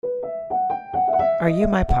Are you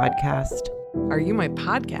my podcast? Are you my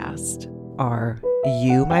podcast? Are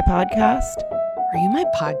you my podcast? Are you my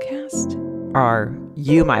podcast? Are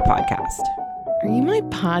you my podcast? Are you my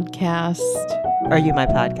podcast? Are you my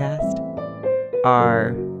podcast?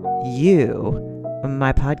 Are you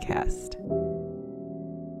my podcast?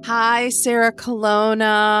 Hi, Sarah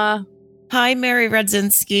Colonna. Hi, Mary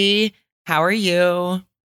Radzinski. How are you?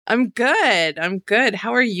 I'm good.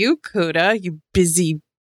 How are you, Kuda? You busy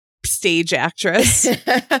stage actress.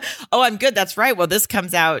 Oh, I'm good. That's right. Well, this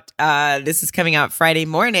comes out. This is coming out Friday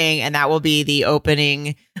morning, and that will be the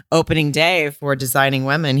opening day for Designing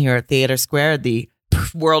Women here at Theater Square, the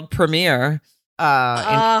world premiere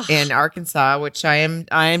in Arkansas, which I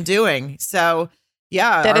am doing. So,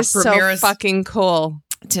 yeah, that is so fucking cool.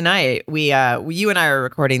 Tonight, you and I are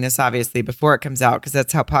recording this obviously before it comes out because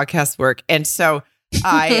that's how podcasts work, and so.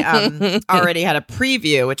 I already had a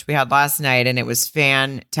preview, which we had last night, and it was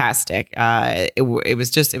fantastic. It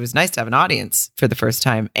was nice to have an audience for the first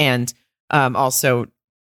time, and also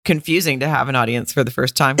confusing to have an audience for the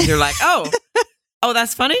first time because you're like, oh,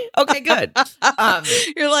 that's funny. Okay, good.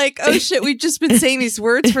 You're like, oh shit, we've just been saying these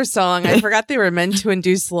words for so long. I forgot they were meant to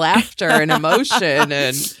induce laughter and emotion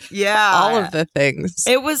and all of the things.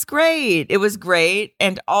 It was great.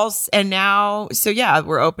 And now, so yeah,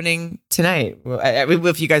 we're opening tonight. Well,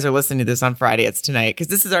 if you guys are listening to this on Friday, it's tonight because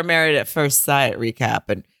this is our Married at First Sight recap,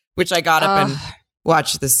 and which I got up and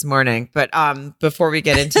watched this morning. But before we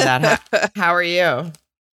get into that, how are you?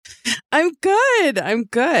 I'm good.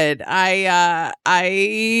 I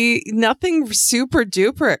nothing super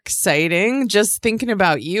duper exciting. Just thinking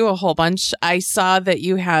about you a whole bunch. I saw that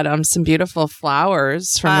you had some beautiful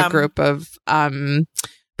flowers from a group of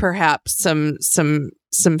perhaps some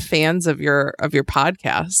fans of your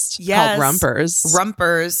podcast called Rumpers.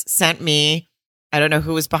 Rumpers sent me. I don't know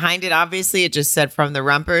who was behind it. Obviously, it just said from the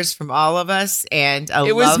Rumpers, from all of us, and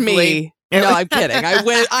it was me. No, I'm kidding.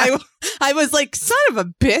 I was like, son of a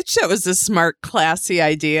bitch. That was a smart, classy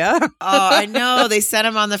idea. Oh, I know. They sent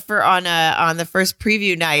them on the first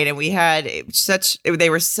preview night, and we had they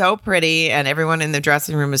were so pretty, and everyone in the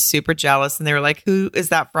dressing room was super jealous, and they were like, "Who is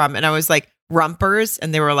that from?" And I was like, "Rumpers,"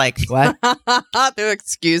 and they were like, "What?"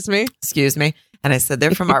 Excuse me. And I said,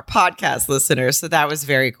 they're from our podcast listeners. So that was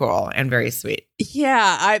very cool and very sweet.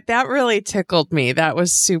 Yeah, that really tickled me. That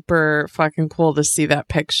was super fucking cool to see that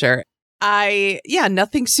picture.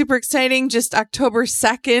 Nothing super exciting. Just October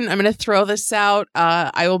 2nd, I'm going to throw this out.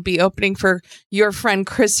 I will be opening for your friend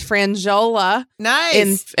Chris Frangiola.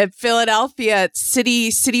 Nice. At Philadelphia at City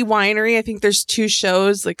Winery. I think there's 2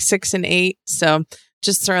 shows, like 6 and 8. So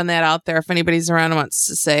just throwing that out there. If anybody's around and wants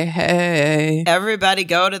to say, hey. Everybody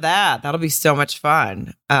go to that. That'll be so much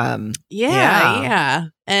fun. Yeah.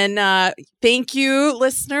 And thank you,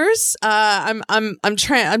 listeners. I'm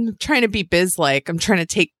trying to be biz-like. I'm trying to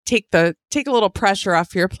take a little pressure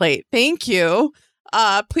off your plate. Thank you.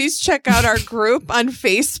 Please check out our group on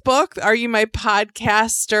Facebook. Are You My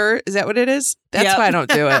Podcaster? Is that what it is? That's why I don't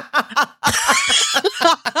do it.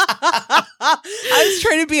 I was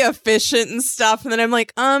trying to be efficient and stuff. And then I'm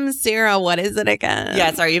like, Sarah, what is it again? Yeah,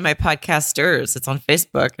 it's Are You My Podcasters. It's on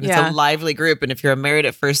Facebook. And it's a lively group. And if you're a Married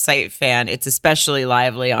at First Sight fan, it's especially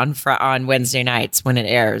lively on Wednesday nights when it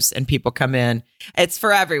airs and people come in. It's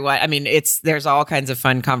for everyone. I mean, there's all kinds of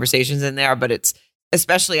fun conversations in there, but it's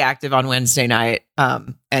especially active on Wednesday night.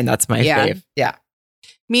 And that's my fave. Yeah.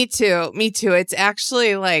 Me too. It's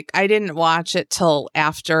actually like I didn't watch it till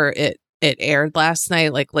after it aired last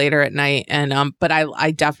night, like later at night. And but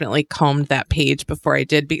I definitely combed that page before I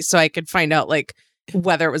did so I could find out like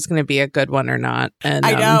whether it was going to be a good one or not. And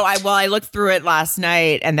I know. I looked through it last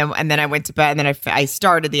night and then I went to bed and then I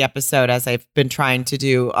started the episode as I've been trying to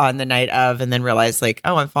do on the night of, and then realized like,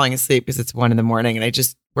 oh, I'm falling asleep because it's 1 a.m. and I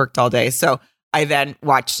just worked all day. So I then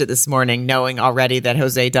watched it this morning knowing already that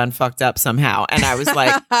Jose done fucked up somehow. And I was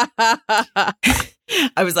like,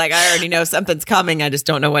 I already know something's coming. I just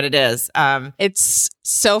don't know what it is. It's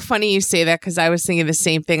so funny you say that because I was thinking the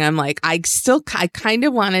same thing. I'm like, I kind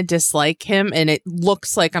of want to dislike him and it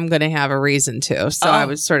looks like I'm going to have a reason to. So I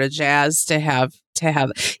was sort of jazzed to have.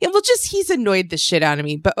 He's annoyed the shit out of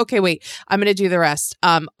me. But okay, wait, I'm going to do the rest.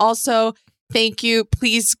 Also, thank you.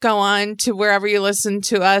 Please go on to wherever you listen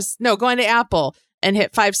to us. No, go on to Apple and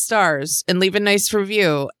hit 5 stars and leave a nice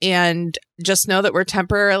review. And just know that we're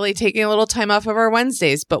temporarily taking a little time off of our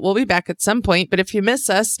Wednesdays, but we'll be back at some point. But if you miss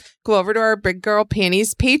us, go over to our Big Girl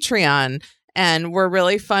Panties Patreon. And we're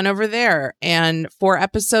really fun over there. And 4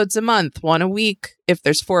 episodes a month, 1 a week. If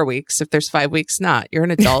there's 4 weeks, if there's 5 weeks, not. You're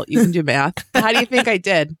an adult. You can do math. How do you think I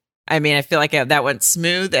did? I mean, I feel like that went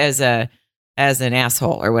smooth as an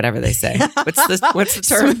asshole or whatever they say. What's the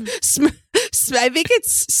term? I think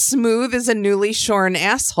it's smooth as a newly shorn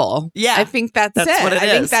asshole. Yeah, I think that's it. what it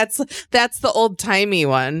is. think that's the old timey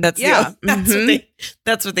one. That's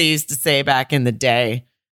that's what they used to say back in the day.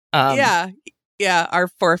 Yeah. Our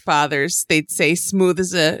forefathers, they'd say smooth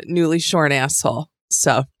as a newly shorn asshole.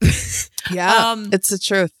 So, yeah, it's the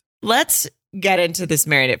truth. Let's get into this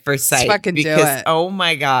Married at First Sight. Let's fucking do it. Oh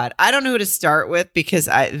my God, I don't know who to start with because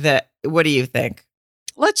what do you think?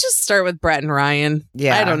 Let's just start with Brett and Ryan.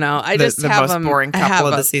 Yeah, I don't know. I just the have most boring couple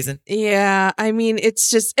of the season. Yeah, I mean, it's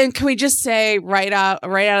just, and can we just say right out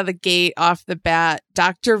of the gate, off the bat,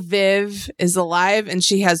 Dr. Viv is alive, and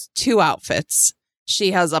she has 2 outfits.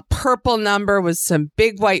 She has a purple number with some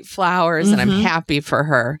big white flowers, and I'm happy for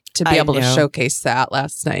her to be able to showcase that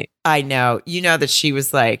last night. I know. You know that she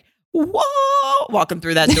was like, whoa, walking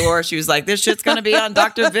through that door. She was like, this shit's going to be on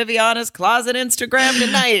Dr. Viviana's closet Instagram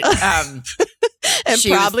tonight. And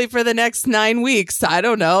probably for the next 9 weeks. I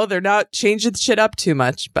don't know. They're not changing shit up too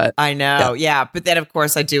much, but I know. Yeah. But then, of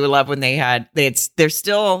course, I do love when they're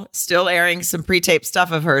still airing some pre-taped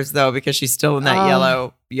stuff of hers, though, because she's still in that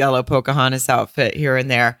yellow Pocahontas outfit here and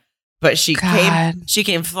there. But she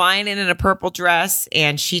came flying in a purple dress,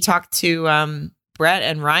 and she talked to Brett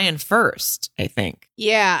and Ryan first, I think.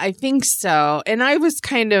 Yeah, I think so. And I was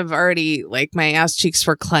kind of already like, my ass cheeks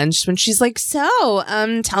were clenched when she's like, so,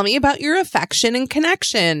 tell me about your affection and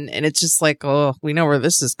connection. And it's just like, oh, we know where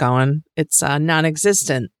this is going. It's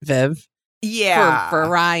non-existent, Viv. Yeah. For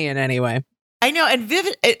Ryan, anyway. I know. And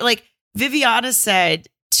Viviana said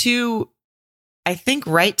I think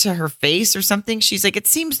right to her face or something. She's like, it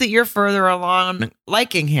seems that you're further along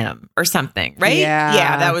liking him or something, right?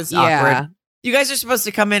 Yeah, that was awkward. You guys are supposed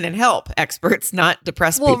to come in and help experts, not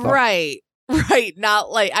depress people. Right.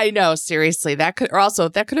 Not like, I know, seriously. That could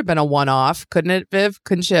have been a one-off, couldn't it, Viv?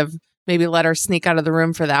 Couldn't you have maybe let her sneak out of the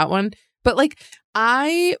room for that one? But like,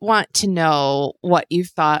 I want to know what you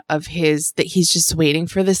thought of that he's just waiting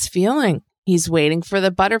for this feeling. He's waiting for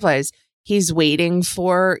the butterflies. He's waiting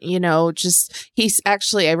for, I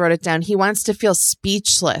wrote it down. He wants to feel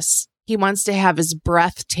speechless. He wants to have his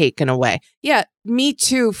breath taken away. Yeah, me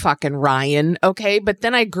too, fucking Ryan. Okay. But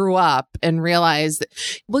then I grew up and realized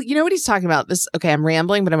that, well, you know what he's talking about? Okay, I'm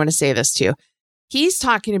rambling, but I'm going to say this to you. He's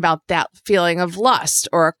talking about that feeling of lust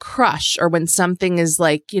or a crush, or when something is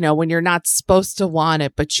like, when you're not supposed to want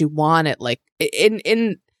it, but you want it. Like,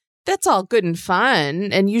 in that's all good and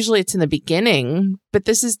fun. And usually it's in the beginning, but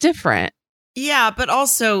this is different. Yeah, but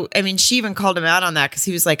also, I mean, she even called him out on that because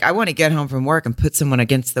he was like, I want to get home from work and put someone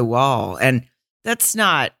against the wall. And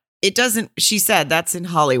she said that's in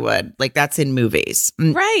Hollywood, like that's in movies.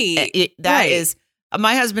 Right. Is,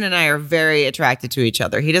 my husband and I are very attracted to each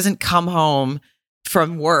other. He doesn't come home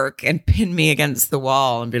from work and pin me against the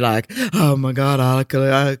wall and be like, oh my God,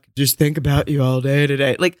 I just think about you all day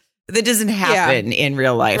today. Like, that doesn't happen in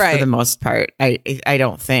real life for the most part. I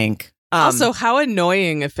don't think. Also, how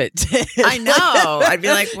annoying if it did. I know. I'd be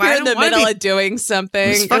like, why you're in the middle of doing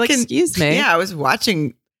something. You're like, excuse me. Yeah, I was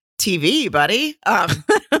watching TV, buddy. Well,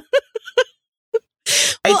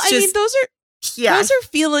 I mean, those are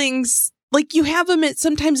feelings, like you have them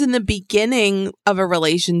sometimes in the beginning of a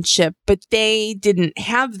relationship, but they didn't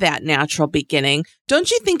have that natural beginning.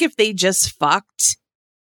 Don't you think if they just fucked,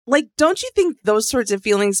 like, don't you think those sorts of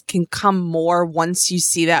feelings can come more once you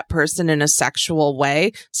see that person in a sexual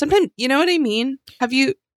way? Sometimes, you know what I mean? Have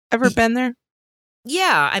you ever been there?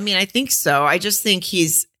 Yeah, I mean, I think so. I just think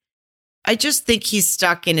he's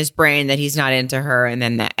stuck in his brain that he's not into her, and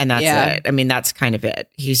that's it. I mean, that's kind of it.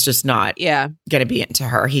 He's just not going to be into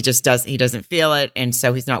her. He doesn't feel it, and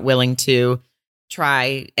so he's not willing to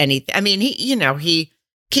try anything. I mean, he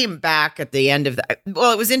came back at the end of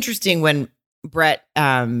well, it was interesting when Brett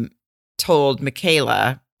told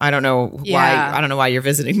Michaela, I don't know why you're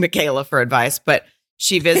visiting Michaela for advice, but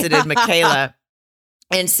she visited Michaela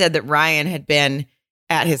and said that Ryan had been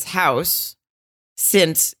at his house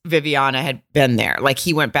since Viviana had been there. Like,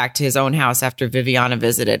 he went back to his own house after Viviana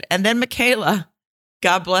visited. And then Michaela,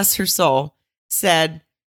 God bless her soul, said,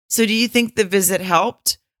 so do you think the visit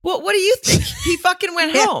helped? Well, what do you think? He fucking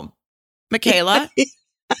went home, Michaela.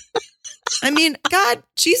 I mean, God,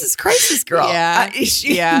 Jesus Christ, this girl.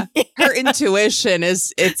 Yeah. Her intuition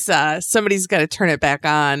it's somebody's got to turn it back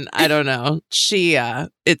on. I don't know.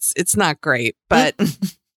 It's not great, but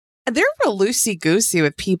they're real loosey-goosey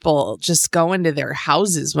with people just going to their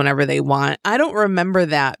houses whenever they want. I don't remember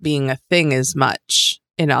that being a thing as much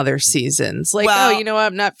in other seasons. Like, oh, you know what?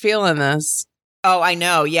 I'm not feeling this. Oh, I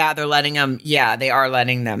know. Yeah, they are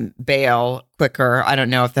letting them bail quicker. I don't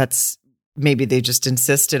know if that's, maybe they just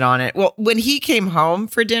insisted on it. Well, when he came home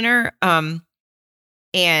for dinner,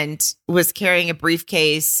 and was carrying a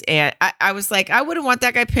briefcase. And I was like, I wouldn't want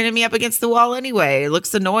that guy pinning me up against the wall anyway. It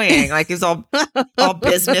looks annoying. Like he's all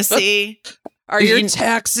businessy. Are your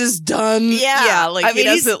taxes done? Yeah. Like I mean, he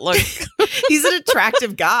doesn't look. He's an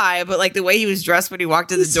attractive guy, but like the way he was dressed when he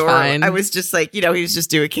walked in the door, fine. I was just like, he was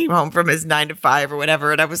just came home from his 9 to 5 or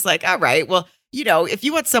whatever. And I was like, all right, well, if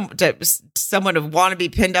you want someone to want to be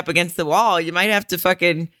pinned up against the wall, you might have to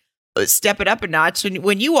fucking step it up a notch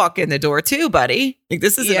when you walk in the door too, buddy. Like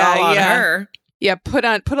this isn't all on her. Yeah, put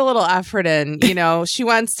a little effort in. She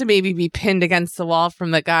wants to maybe be pinned against the wall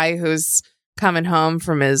from the guy who's coming home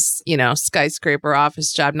from his, skyscraper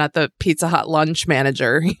office job, not the Pizza Hut lunch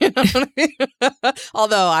manager.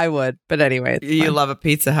 Although I would, but anyway. You love a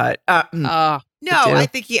Pizza Hut. No, I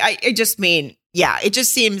think it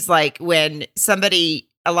just seems like when somebody,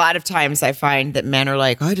 a lot of times I find that men are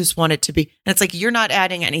like, I just want it to be, and it's like, you're not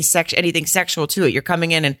adding anything sexual to it. You're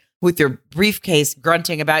coming in and with your briefcase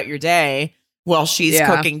grunting about your day while she's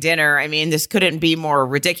cooking dinner. I mean, this couldn't be more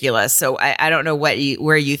ridiculous. So I don't know where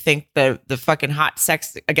you think the fucking hot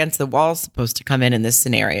sex against the wall is supposed to come in this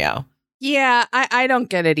scenario. Yeah, I don't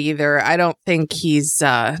get it either. I don't think he's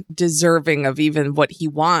deserving of even what he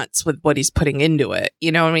wants with what he's putting into it.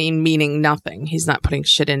 You know what I mean? Meaning nothing. He's not putting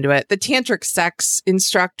shit into it. The tantric sex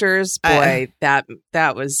instructors, boy, that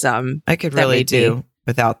was I could really do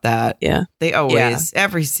without that. Yeah. They always,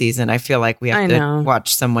 every season, I feel like we have to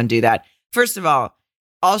watch someone do that. First of all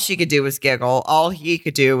she could do was giggle. All he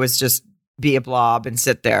could do was just be a blob and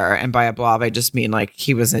sit there. And by a blob, I just mean like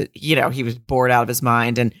he was bored out of his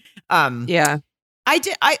mind. And I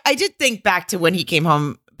did think back to when he came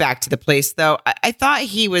home back to the place, though. I thought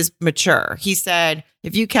he was mature. He said,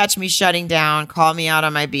 if you catch me shutting down, call me out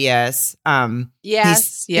on my BS.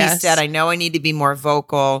 Yes. He said, I know I need to be more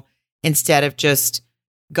vocal instead of just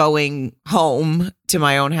going home to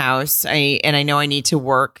my own house. I know I need to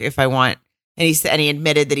work if I want. And he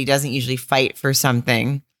admitted that he doesn't usually fight for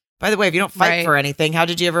something. By the way, if you don't fight for anything, how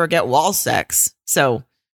did you ever get wall sex? So,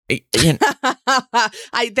 I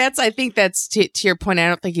think that's to your point. I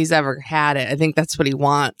don't think he's ever had it. I think that's what he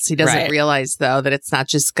wants. He doesn't realize though that it's not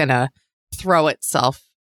just gonna throw itself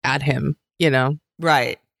at him.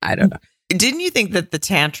 Right? I don't know. Didn't you think that the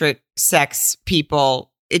tantric sex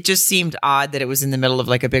people? It just seemed odd that it was in the middle of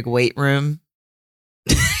like a big weight room.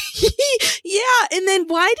 Yeah. And then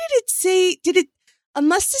why did it,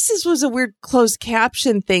 unless this was a weird closed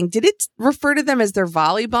caption thing, did it refer to them as their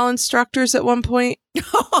volleyball instructors at one point?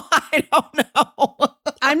 I don't know.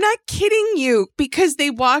 I'm not kidding you, because they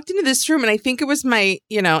walked into this room and I think it was my,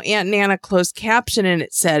 Aunt Nana closed caption, and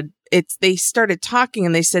it said, they started talking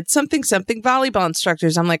and they said something volleyball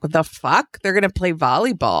instructors. I'm like, what the fuck? They're going to play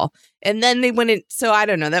volleyball. And then they went in. So I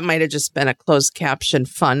don't know. That might have just been a closed caption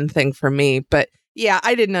fun thing for me. But yeah,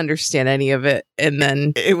 I didn't understand any of it. And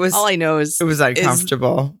then all I know is it was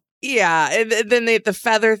uncomfortable. And then they the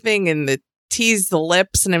feather thing and the tease the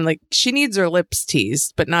lips. And I'm like, she needs her lips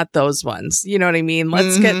teased, but not those ones. You know what I mean?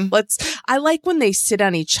 I like when they sit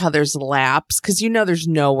on each other's laps, because there's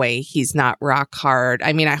no way he's not rock hard.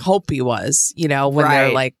 I mean, I hope he was, when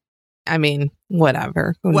they're like, I mean,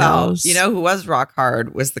 whatever. Who knows? Who was rock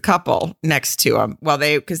hard was the couple next to him. Well,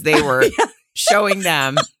 because they were showing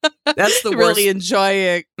them. That's the worst. Really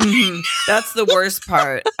enjoying. That's the worst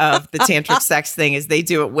part of the tantric sex thing, is they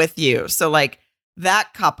do it with you. So like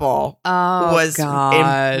that couple was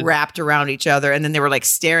wrapped around each other, and then they were like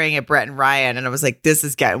staring at Brett and Ryan, and I was like, this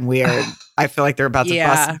is getting weird. I feel like they're about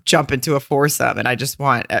to jump into a foursome, and I just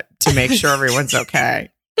want to make sure everyone's okay.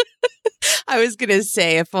 I was gonna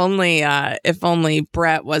say, if only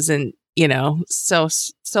Brett wasn't, so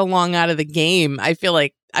long out of the game. I feel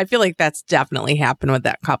like that's definitely happened with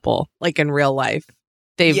that couple, like in real life.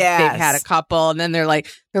 They've had a couple, and then they're like,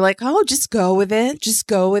 oh, just go with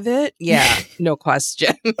it. Yeah, no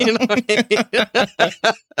question. You know what I mean?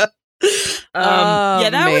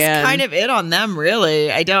 That was kind of it on them, really.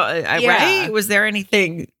 Right? Was there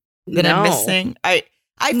anything that I'm missing?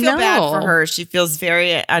 I feel bad for her. She feels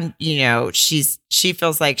very, she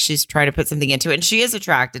feels like she's trying to put something into it, and she is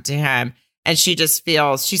attracted to him. And she just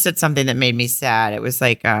feels, she said something that made me sad. It was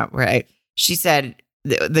like, she said,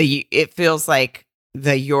 it feels like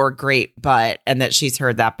you're great butt, and that she's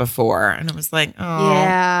heard that before. And I was like,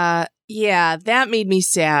 oh. Yeah, that made me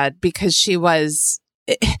sad, because she was,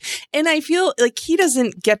 and I feel like he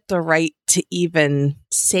doesn't get the right to even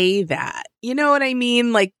say that. You know what I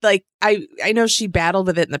mean? Like I know she battled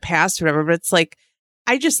with it in the past or whatever, but it's like,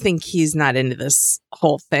 I just think he's not into this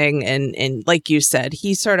whole thing. And like you said,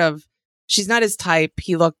 she's not his type.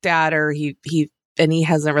 He looked at her, he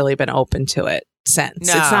hasn't really been open to it since.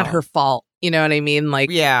 No. It's not her fault. You know what I mean? Like,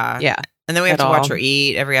 yeah. And then we have to watch her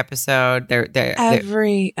eat every episode.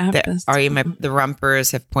 Every episode. The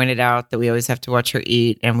Rumpers have pointed out that we always have to watch her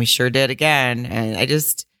eat, and we sure did again. And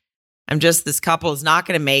this couple is not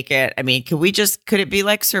going to make it. I mean, could it be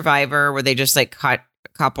like Survivor where they just like cut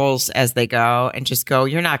couples as they go and just go,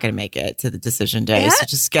 you're not going to make it to the decision day. So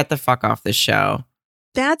just get the fuck off this show.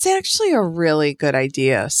 That's actually a really good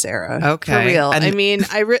idea, Sarah. Okay. For real. And, I mean,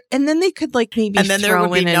 and then they could like maybe and then there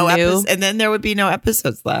would be and then there would be no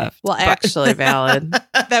episodes left. Well, actually valid.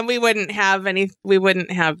 Then we wouldn't have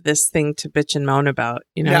this thing to bitch and moan about,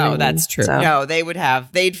 you know. No, that's true. So. No,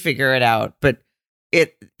 they'd figure it out, but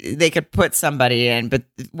they could put somebody in, but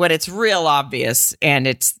when it's real obvious and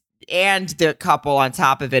the couple on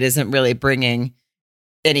top of it isn't really bringing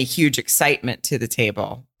any huge excitement to the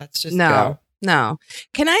table. Let's just go. No.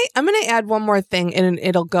 I'm going to add one more thing and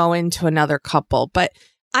it'll go into another couple, but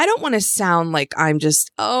I don't want to sound like I'm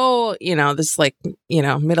just, this like,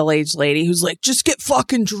 middle-aged lady who's like, just get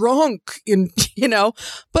fucking drunk and,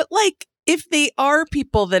 but like if they are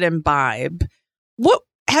people that imbibe, what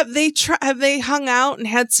have they hung out and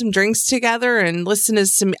had some drinks together and listened to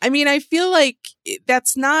some, I mean, I feel like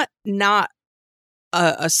that's not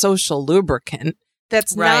a social lubricant.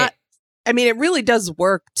 That's right. Not, I mean, it really does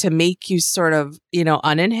work to make you sort of,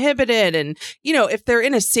 uninhibited. And, if they're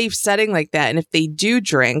in a safe setting like that and if they do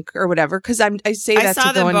drink or whatever, because I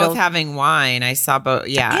saw them both having wine. I saw both.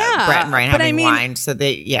 Yeah. Brett and Ryan having wine. So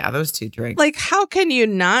those two drinks. Like, how can you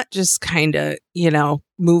not just kind of,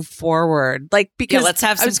 move forward? Like, because let's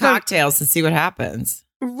have some cocktails and see what happens.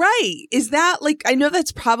 Right. Is that like, I know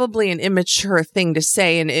that's probably an immature thing to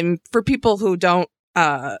say. And for people who don't,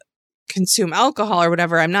 consume alcohol or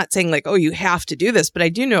whatever, I'm not saying like, oh, you have to do this, but I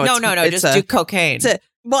do know no, just do cocaine.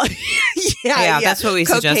 Yeah, that's what we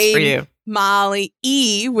cocaine, suggest for you. Molly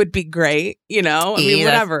would be great,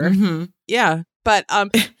 whatever. Mm-hmm. Yeah, but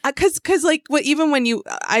because like even when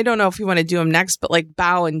I don't know if you want to do them next, but like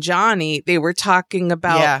Bao and Johnny, they were talking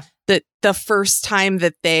about the first time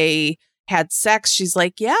that they had sex. She's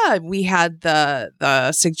like, yeah, we had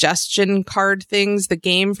the suggestion card things, the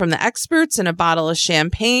game from the experts, and a bottle of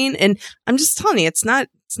champagne. And I'm just telling you, it's not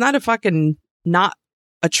a fucking not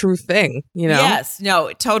a true thing, Yes,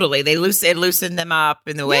 no, totally. It loosened them up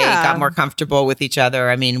in the way it got more comfortable with each other.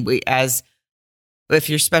 I mean, if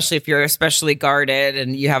you're especially guarded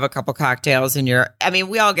and you have a couple cocktails and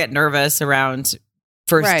we all get nervous around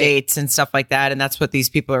first dates and stuff like that. And that's what these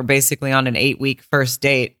people are basically on an 8-week first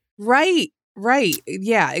date. Right.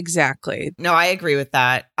 Yeah, exactly. No, I agree with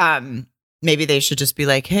that. Maybe they should just be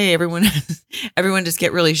like, hey, everyone just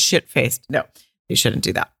get really shit-faced. No, they shouldn't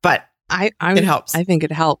do that. But it helps. I think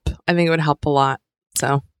it'd help. I think it would help a lot.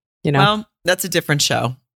 So, Well, that's a different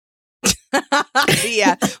show.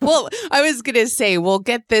 Yeah. Well, I was going to say, we'll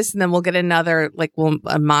get this and then we'll get another, like we'll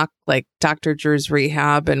mock like Dr. Drew's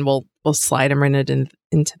rehab and we'll slide him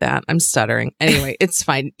into that. I'm stuttering. Anyway, it's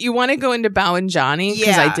fine. You want to go into Bao and Johnny?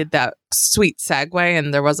 Because I did that sweet segue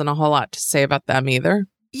and there wasn't a whole lot to say about them either.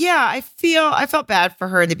 Yeah, I felt bad for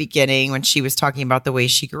her in the beginning when she was talking about the way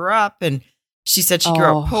she grew up. And she said she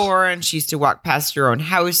grew up poor and she used to walk past her own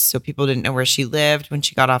house. So people didn't know where she lived when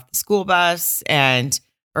she got off the school bus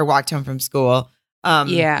or walked home from school.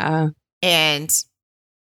 Yeah. And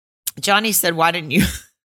Johnny said, why didn't you,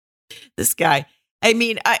 this guy, I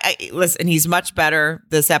mean, I listen, he's much better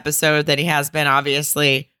this episode than he has been,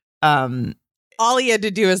 obviously. All he had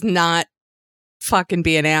to do is not fucking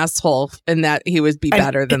be an asshole and that he would be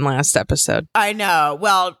better than last episode. I know.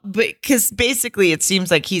 Well, because basically it seems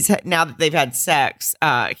like now that they've had sex,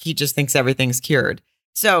 he just thinks everything's cured.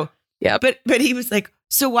 So, yeah. But he was like,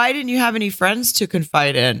 so why didn't you have any friends to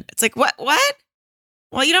confide in? It's like, what?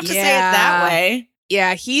 Well, you don't have to say it that way.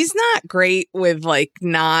 Yeah, he's not great with like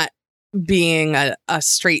not being a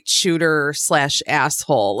straight shooter /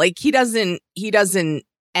 asshole. Like he doesn't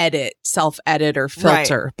self-edit or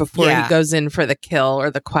filter before he goes in for the kill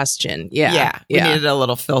or the question. Yeah. We needed a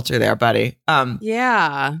little filter there, buddy.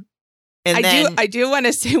 Yeah. And I do want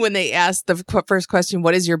to say when they asked the first question,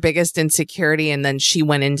 what is your biggest insecurity? And then she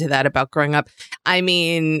went into that about growing up. I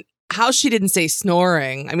mean, how she didn't say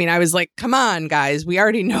snoring. I mean, I was like, come on, guys, we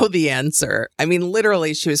already know the answer. I mean,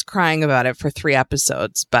 literally, she was crying about it for 3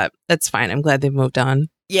 episodes, but that's fine. I'm glad they moved on.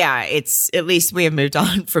 Yeah, it's at least we have moved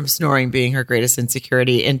on from snoring being her greatest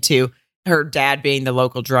insecurity into her dad being the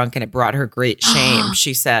local drunk, and it brought her great shame.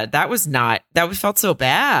 She said that felt so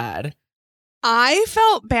bad. I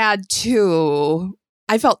felt bad too.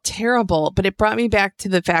 I felt terrible, but it brought me back to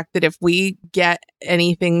the fact that if we get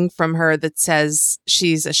anything from her that says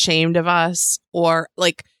she's ashamed of us, or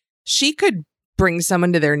like she could bring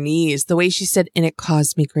someone to their knees. The way she said, and it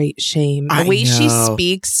caused me great shame. The way she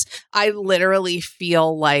speaks, I literally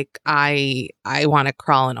feel like I want to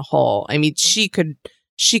crawl in a hole. I mean, she could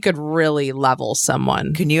really level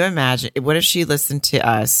someone. Can you imagine? What if she listened to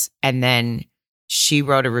us and then she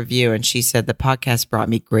wrote a review and she said, the podcast brought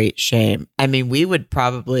me great shame? I mean, we would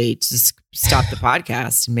probably just stop the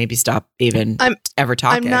podcast and maybe stop even ever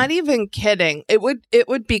talking. I'm not even kidding. It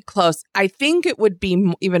would be close. I think it would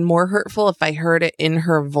be even more hurtful if I heard it in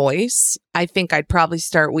her voice. I think I'd probably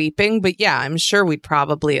start weeping. But yeah, I'm sure we'd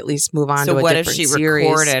probably at least move on to a different series. So what if she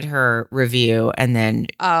recorded her review and then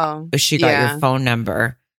she got your phone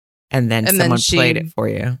number and then someone played it for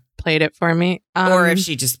you? Played it for me. Or if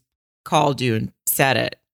she just called you and said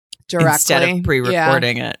it directly instead of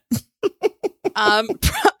pre-recording it.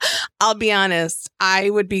 I'll be honest, I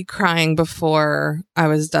would be crying before I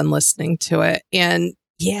was done listening to it. And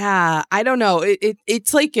yeah, I don't know.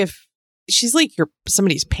 It's like if she's like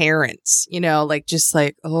somebody's parents, you know, like just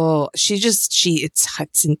like,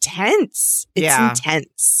 it's intense. It's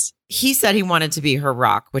intense. He said he wanted to be her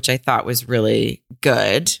rock, which I thought was really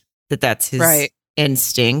good. That's his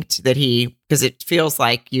instinct, because it feels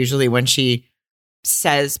like usually when she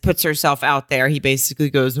puts herself out there, he basically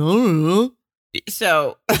goes, oh.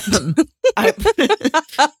 So I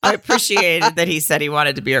appreciated that he said he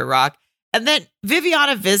wanted to be a rock. And then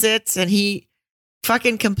Viviana visits and he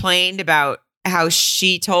fucking complained about how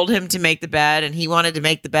she told him to make the bed and he wanted to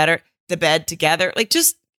make the bed together. Like,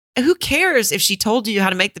 just who cares if she told you how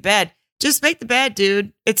to make the bed? Just make the bed,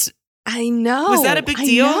 dude. I know. Was that a big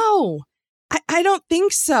deal? No, I don't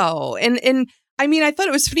think so. And I mean, I thought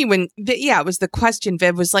it was funny when, it was the question.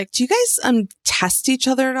 Viv was like, do you guys test each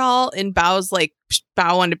other at all? And Bao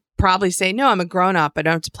wanted to probably say, no, I'm a grown up. I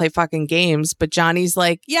don't have to play fucking games. But Johnny's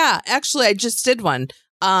like, yeah, actually, I just did one.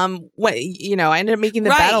 I ended up making the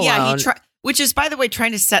bed alone. Yeah, which is, by the way,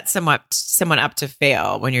 trying to set someone up to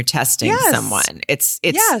fail when you're testing someone. It's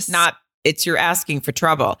not, you're asking for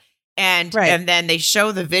trouble. And then they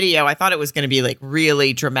show the video. I thought it was going to be like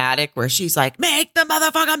really dramatic where she's like, make the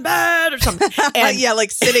motherfucking bed or something. And like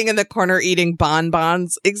sitting in the corner eating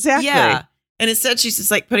bonbons. Exactly. Yeah. And instead she's just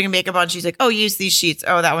like putting a makeup on. She's like, oh, use these sheets.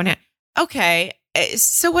 Oh, that one. Okay.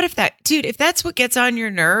 So what if if that's what gets on your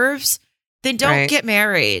nerves, then don't get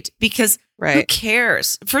married, because who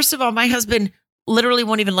cares? First of all, my husband literally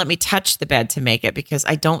won't even let me touch the bed to make it because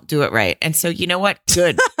I don't do it right. And so you know what?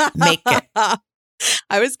 Good. Make it.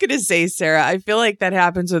 I was going to say, Sarah, I feel like that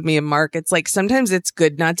happens with me and Mark. It's like sometimes it's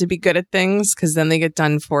good not to be good at things because then they get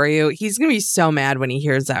done for you. He's going to be so mad when he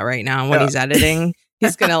hears that right now when he's editing.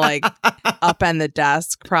 He's going to like upend the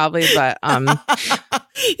desk probably, but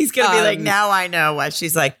he's going to be like, now I know why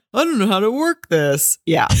she's like, I don't know how to work this.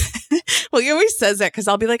 Yeah. Well, he always says that because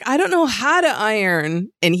I'll be like, I don't know how to iron.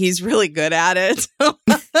 And he's really good at it.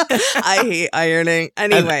 I hate ironing.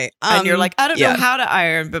 Anyway. And you're like, I don't know how to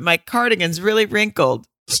iron, but my cardigan's really wrinkled.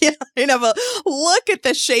 Yeah. I know, but look at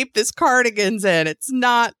the shape this cardigan's in. It's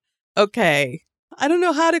not okay. I don't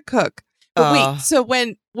know how to cook. But wait, so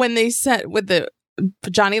when they said with the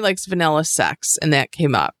Johnny likes vanilla sex and that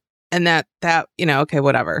came up and that, okay,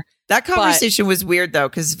 whatever. That conversation was weird though,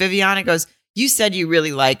 because Viviana goes, you said you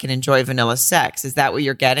really like and enjoy vanilla sex. Is that what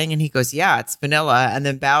you're getting? And he goes, yeah, it's vanilla. And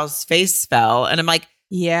then Bao's face fell. And I'm like,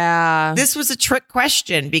 yeah, this was a trick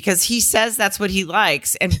question because he says that's what he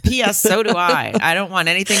likes. And P.S. so do I. I don't want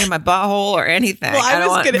anything in my butthole or anything. Well, I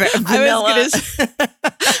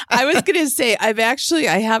was gonna say,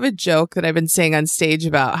 I have a joke that I've been saying on stage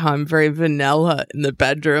about how I'm very vanilla in the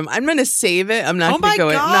bedroom. I'm going to save it. I'm not going to go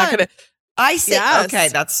in. I'm not going to. I say, okay,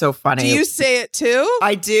 that's so funny. Do you say it too?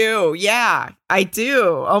 I do. Yeah, I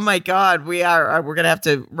do. Oh my God. We're going to have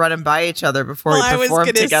to run them by each other before we perform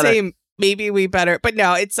together. Say, maybe we better, but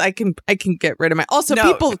no, I can get rid of my, also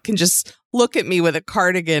people can just look at me with a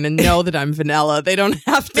cardigan and know that I'm vanilla. They don't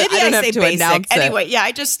have to, maybe I don't have to basic. Announce it. Anyway, yeah,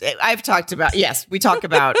 I've talked about, yes, we talk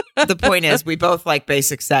about, the point is we both like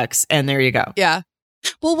basic sex and there you go. Yeah.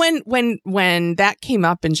 Well, when that came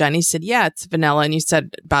up and Jenny said, yeah, it's vanilla, and you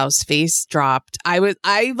said Bao's face dropped, I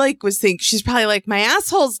was thinking she's probably like, my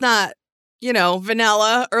asshole's not,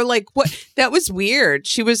 vanilla, or like what? That was weird.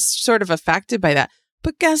 She was sort of affected by that.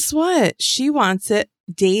 But guess what? She wants it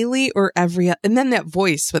daily or and then that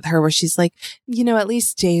voice with her where she's like, at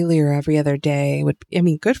least daily or every other day would,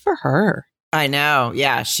 good for her. I know.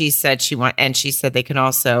 Yeah. She said and she said they can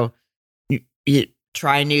also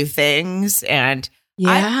try new things. And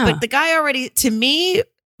but the guy already, to me,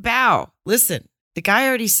 Bao, listen, the guy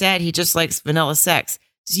already said he just likes vanilla sex.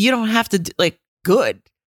 So you don't have to good.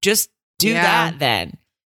 Just do that then.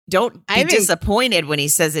 don't be disappointed when he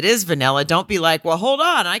says it is vanilla. Don't be like, well, hold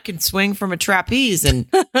on, I can swing from a trapeze and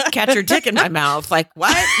catch your dick in my mouth. Like,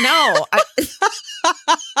 what? No.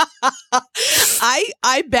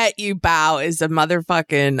 I bet you Bao is a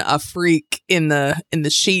motherfucking a freak in the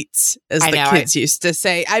sheets, as the kids used to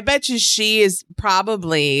say. I bet you she is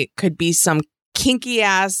probably could be some kinky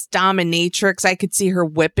ass dominatrix. I could see her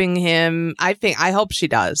whipping him. I hope she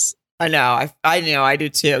does. I know. I do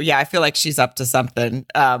too. Yeah, I feel like she's up to something.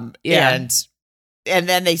 And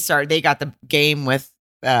then they got the game with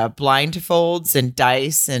blindfolds and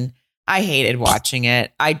dice, and I hated watching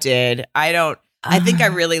it. I did. I think I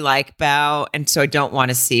really like Bao, and so I don't want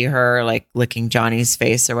to see her like licking Johnny's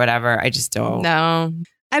face or whatever. I just don't. No,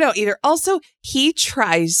 I don't either. Also, he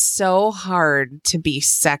tries so hard to be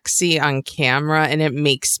sexy on camera, and it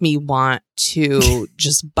makes me want to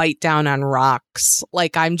just bite down on rocks.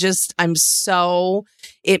 Like it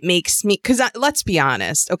makes me, because let's be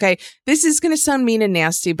honest, okay? This is going to sound mean and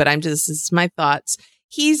nasty, but this is my thoughts.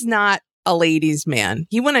 He's not a ladies' man.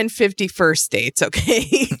 He went on 50 first dates,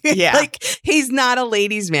 okay? Yeah. Like, he's not a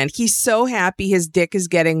ladies' man. He's so happy his dick is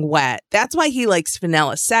getting wet. That's why he likes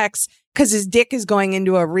vanilla sex, because his dick is going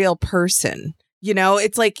into a real person. You know,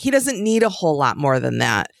 it's like he doesn't need a whole lot more than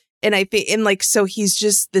that. And I think, so he's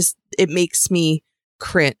just this, it makes me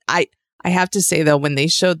cringe. I have to say, though, when they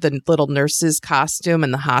showed the little nurse's costume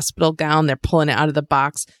and the hospital gown, they're pulling it out of the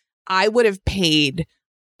box. I would have paid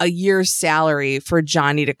a year's salary for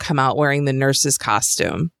Johnny to come out wearing the nurse's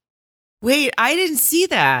costume. Wait, I didn't see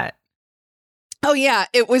that. Oh yeah,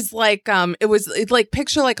 it was like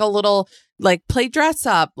picture like a little like play dress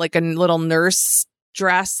up, like a little nurse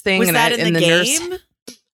dress thing. Was that in the game?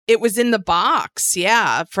 It was in the box,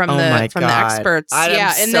 yeah, from the experts.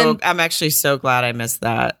 I'm actually so glad I missed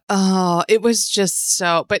that. Oh, it was just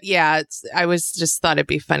so. But yeah, I was just thought it'd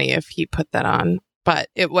be funny if he put that on. But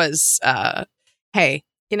it was, hey.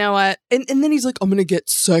 You know what? And then he's like, I'm going to get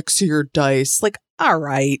sexier dice. Like, all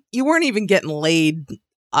right. You weren't even getting laid,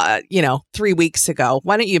 3 weeks ago.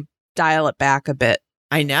 Why don't you dial it back a bit?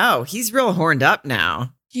 I know. He's real horned up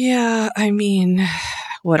now. Yeah. I mean,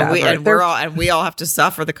 whatever. And we all have to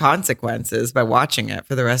suffer the consequences by watching it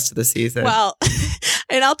for the rest of the season. Well,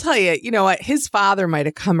 and I'll tell you, you know what? His father might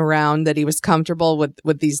have come around that he was comfortable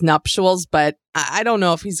with these nuptials, but I don't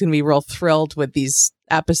know if he's going to be real thrilled with these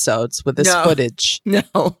episodes with this footage.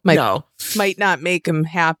 Might not make him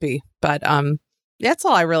happy, but that's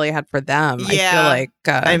all I really had for them. Yeah, I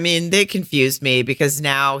feel like they confused me because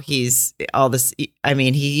now he's all this. I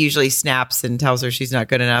mean, he usually snaps and tells her she's not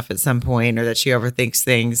good enough at some point or that she overthinks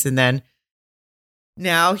things, and then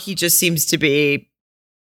now he just seems to be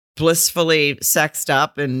blissfully sexed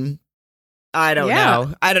up, and I don't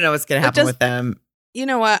know. I don't know what's going to happen with them. You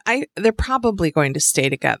know what? They're probably going to stay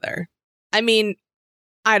together. I mean,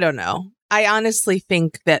 I don't know. I honestly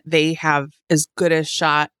think that they have as good a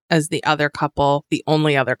shot as the other couple, the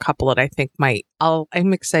only other couple that I think might.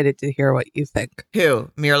 I'm excited to hear what you think.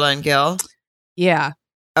 Who? Mirla and Gil? Yeah.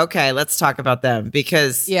 Okay, let's talk about them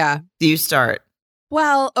because you start.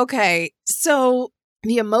 Well, okay. So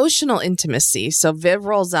the emotional intimacy. So Viv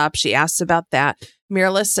rolls up. She asks about that.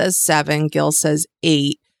 Mirla says 7. Gil says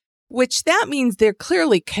 8. Which that means they're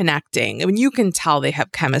clearly connecting. I mean, you can tell they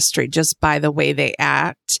have chemistry just by the way they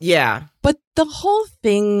act. Yeah. But the whole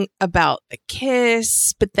thing about the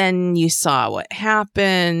kiss, but then you saw what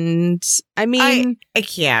happened. I mean, I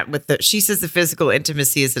can't she says the physical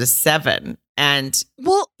intimacy is at a 7. And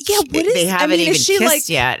well, yeah, they haven't even kissed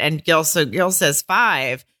yet. And Gil says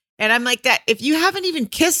 5. And I'm like, that if you haven't even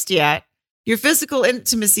kissed yet, your physical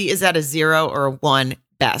intimacy is at a 0 or a 1.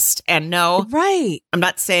 Best. And no, right. I'm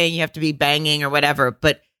not saying you have to be banging or whatever,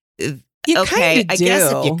 but I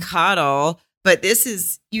guess if you cuddle, but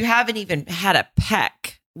you haven't even had a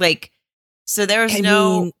peck. Like, so there's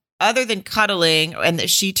other than cuddling, and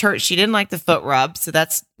she didn't like the foot rub. So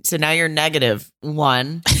now you're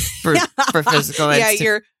 -1 for physical.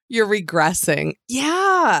 Yeah, you're regressing.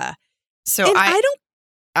 Yeah. So and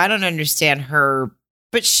I don't understand her,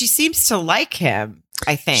 but she seems to like him.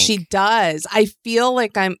 I think she does. I feel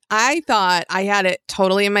like I thought I had it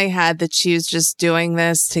totally in my head that she was just doing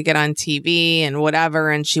this to get on TV and whatever,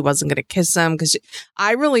 and she wasn't going to kiss him because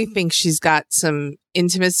I really think she's got some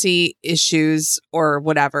intimacy issues or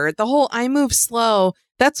whatever. The whole I move slow,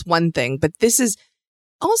 that's one thing, but this is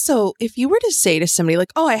also, if you were to say to somebody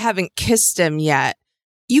like, oh, I haven't kissed him yet,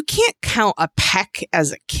 you can't count a peck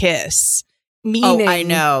as a kiss. Meaning, I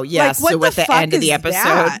know. Yes. Like, so at the end of the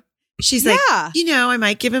episode. she's like, I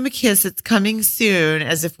might give him a kiss. It's coming soon,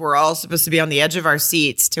 as if we're all supposed to be on the edge of our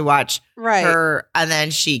seats to watch her. And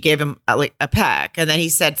then she gave him a peck. And then he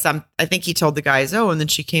said I think he told the guys, and then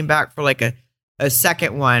she came back for like a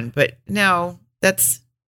second one. But no, there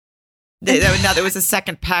was a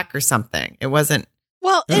second peck or something. It wasn't.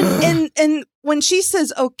 Well, and when she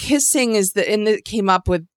says, kissing is and it came up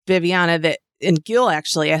with Viviana and Gil,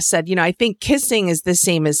 actually, I said, I think kissing is the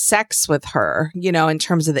same as sex with her, in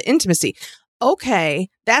terms of the intimacy. Okay,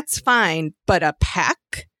 that's fine. But a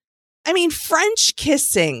peck? I mean, French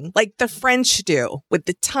kissing, like the French do with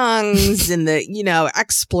the tongues and the,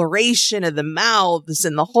 exploration of the mouths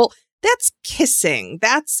and the whole, that's kissing.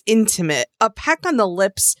 That's intimate. A peck on the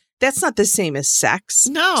lips, that's not the same as sex.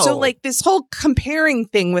 No. So like this whole comparing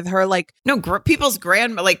thing with her, like. No, people's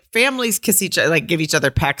families kiss each other, give each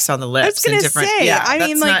other pecks on the lips. I was going to say, yeah, I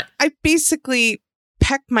mean, I basically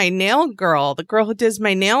peck my nail girl, the girl who does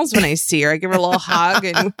my nails when I see her. I give her a little hug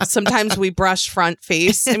and sometimes we brush front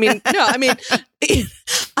face. I mean, no, I mean,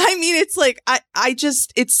 it's like,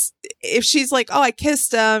 it's, if she's like, I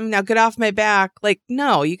kissed him, now get off my back. Like,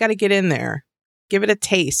 no, you got to get in there. Give it a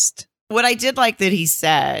taste. What I did like that he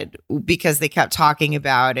said, because they kept talking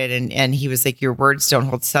about it, and he was like, your words don't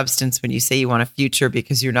hold substance when you say you want a future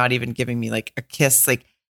because you're not even giving me like a kiss. Like,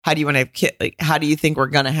 how do you want to kid? Like, how do you think we're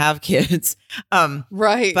going to have kids?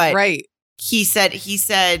 Right. But right. He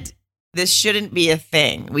said, this shouldn't be a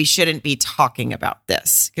thing. We shouldn't be talking about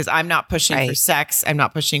this because I'm not pushing for sex. I'm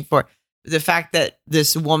not pushing for the fact that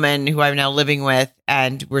this woman who I'm now living with,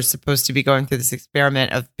 and we're supposed to be going through this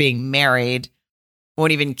experiment of being married,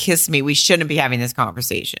 won't even kiss me. We shouldn't be having this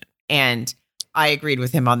conversation. And I agreed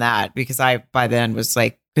with him on that because I, by then, was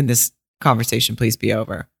like, can this conversation please be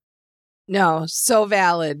over? No, so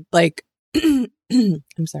valid. Like, I'm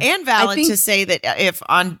sorry. And valid to say that if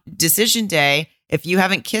on decision day, if you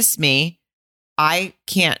haven't kissed me, I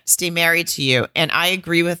can't stay married to you. And I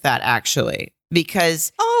agree with that, actually,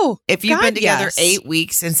 because if you've been together 8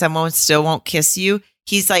 weeks and someone still won't kiss you,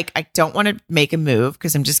 he's like, I don't want to make a move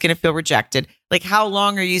because I'm just going to feel rejected. Like, how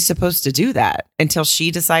long are you supposed to do that until she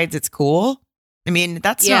decides it's cool? I mean,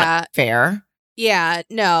 that's not fair. Yeah,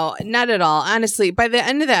 no, not at all. Honestly, by the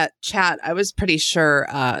end of that chat, I was pretty sure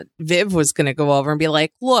Viv was going to go over and be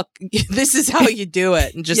like, look, this is how you do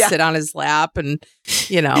it. And just sit on his lap and,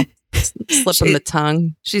 slip him the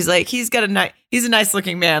tongue. She's like, he's a nice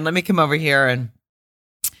looking man. Let me come over here and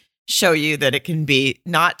show you that it can be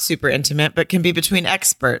not super intimate, but can be between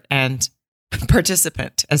expert and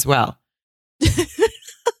participant as well.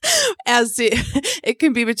 It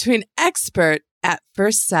can be between expert at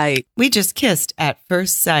first sight. We just kissed at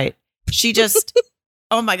first sight. She just,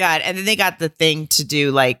 oh my God. And then they got the thing to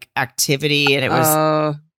do like activity, and it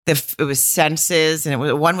was it was senses,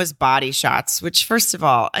 and one was body shots, which, first of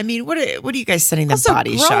all, I mean, what are you guys sending them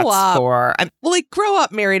body shots for? Grow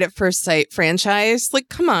up, Married at First Sight franchise. Like,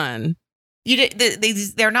 come on.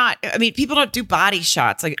 They're not, I mean, people don't do body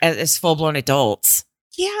shots like as full blown adults.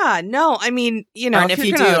 Yeah, no, I mean, and if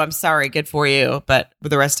you do, I'm sorry, good for you, but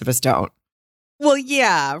the rest of us don't. Well,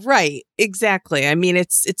 yeah, right. Exactly. I mean,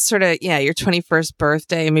 it's sort of, your 21st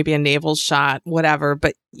birthday, maybe a navel shot, whatever.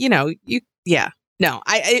 But, no,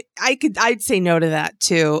 I'd say no to that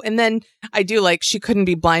too. And then I do like, she couldn't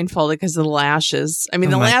be blindfolded because of the lashes. I mean,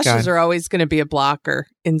 the lashes are always going to be a blocker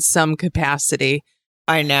in some capacity.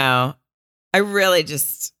 I know. I really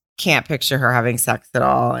just can't picture her having sex at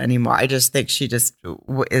all anymore. I just think she just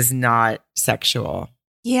is not sexual.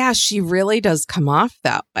 Yeah, she really does come off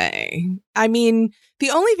that way. I mean,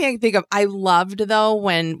 the only thing I can think of, I loved though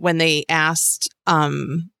when they asked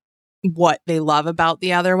what they love about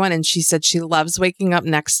the other one, and she said she loves waking up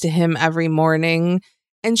next to him every morning.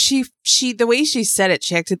 And she the way she said it,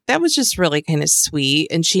 she acted, that was just really kind of sweet,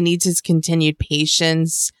 and she needs his continued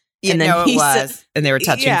patience. And then it was, and they were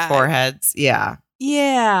touching foreheads. Yeah.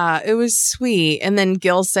 Yeah, it was sweet. And then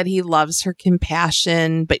Gil said he loves her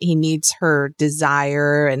compassion, but he needs her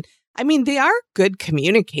desire. And I mean, they are good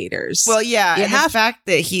communicators. Well, yeah. And the fact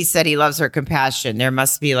that he said he loves her compassion, there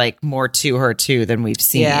must be like more to her too than we've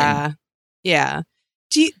seen. Yeah. Yeah.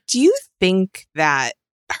 Do you think that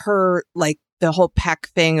her, like the whole peck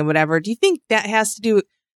thing and whatever, do you think that has to do?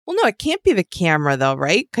 Well, no, it can't be the camera though,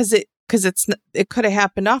 right? Because it could have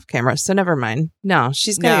happened off camera. So never mind. No,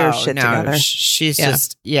 she's got her shit together. She's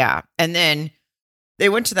just, And then they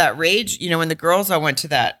went to that rage, when the girls all went to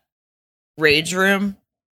that rage room,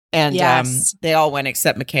 and they all went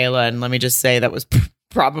except Michaela. And let me just say that was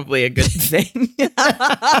probably a good thing. Well,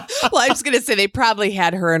 I was going to say they probably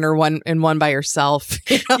had her in one by herself.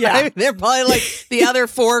 Yeah. I mean, they're probably like the other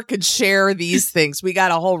 4 could share these things. We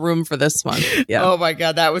got a whole room for this one. Yeah. Oh my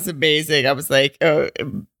God, that was amazing. I was like,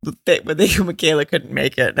 when Michaela couldn't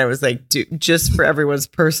make it, and I was like, dude, just for everyone's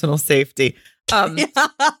personal safety.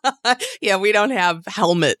 Yeah, we don't have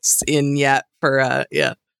helmets in yet for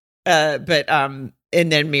But and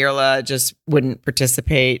then Mirla just wouldn't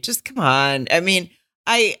participate. Just come on. I mean,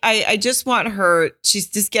 I just want her. She's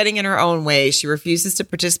just getting in her own way. She refuses to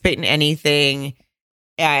participate in anything,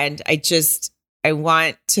 and I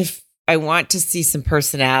want to see some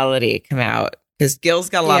personality come out, because Gil's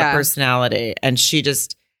got a lot of personality, and she has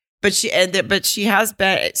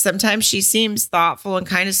been. Sometimes she seems thoughtful and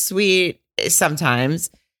kind of sweet. Sometimes,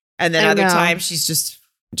 and then other times she's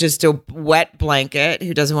just a wet blanket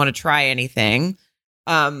who doesn't want to try anything.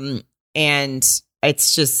 And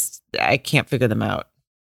it's just, I can't figure them out.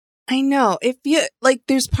 I know. If you like,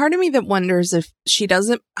 there's part of me that wonders if she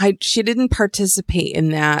didn't participate in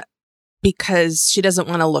that because she doesn't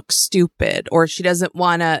want to look stupid, or she doesn't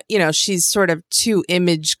want to, she's sort of too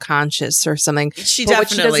image conscious or something. She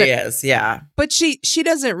definitely is. Yeah. But she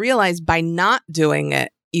doesn't realize by not doing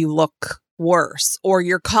it, you look worse, or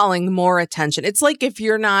you're calling more attention. It's like if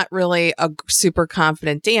you're not really a super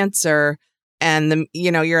confident dancer and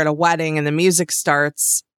you're at a wedding and the music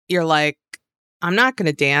starts, you're like, I'm not going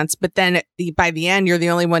to dance. But then by the end, you're the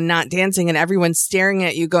only one not dancing, and everyone's staring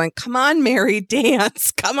at you going, come on, Mary,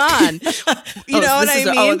 dance. Come on. You know what I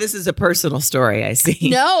mean? This is a personal story. I see.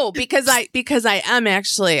 No, because I am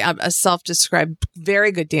actually a self-described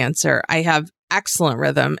very good dancer. I have excellent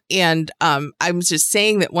rhythm. And I'm just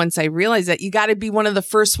saying that once I realized that, you got to be one of the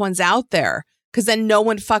first ones out there, because then no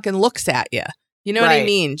one fucking looks at you. You know what I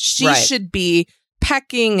mean? She should be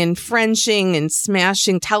pecking and Frenching and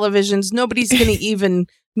smashing televisions. Nobody's going to even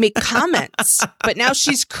make comments. But now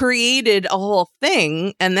she's created a whole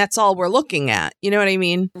thing, and that's all we're looking at. You know what I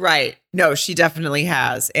mean? Right. No, she definitely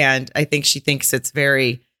has. And I think she thinks it's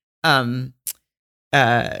very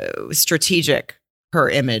strategic, her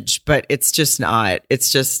image, but it's just not.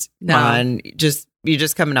 It's just you're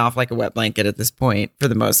just coming off like a wet blanket at this point for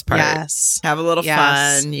the most part. Yes. Have a little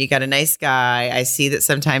fun. You got a nice guy. I see that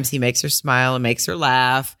sometimes he makes her smile and makes her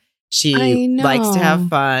laugh. She likes to have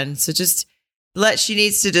fun. So she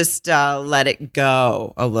needs to just let it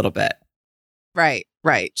go a little bit. Right.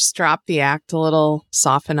 Just drop the act a little,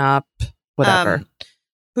 soften up, whatever.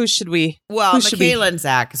 Who should we? Well, Michaela and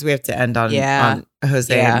Zach, because we have to end on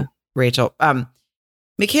Jose and Rachel.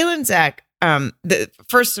 Michaela and Zach,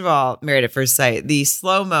 first of all, Married at First Sight, the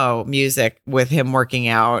slow-mo music with him working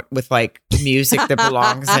out with like music that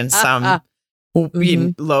belongs in some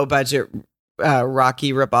low-budget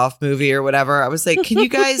Rocky ripoff movie or whatever. I was like, can you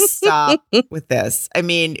guys stop with this? I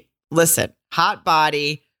mean, listen, hot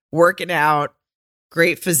body, working out,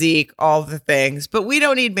 great physique, all the things, but we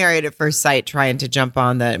don't need Married at First Sight trying to jump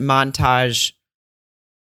on the montage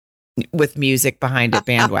with music behind it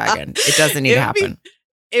bandwagon. It doesn't need to happen.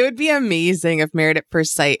 It would be amazing if Married at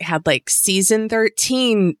First Sight had like season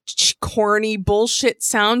 13 corny bullshit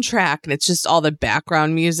soundtrack, and it's just all the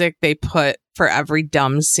background music they put for every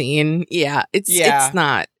dumb scene. Yeah, it's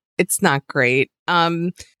not great.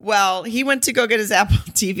 Well, he went to go get his Apple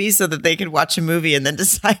TV so that they could watch a movie, and then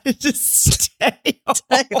decided to stay home.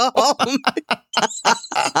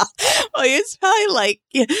 Well, it's probably like,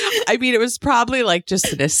 it was probably like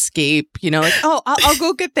just an escape, like, oh, I'll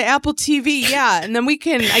go get the Apple TV. Yeah. And then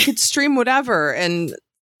I could stream whatever. And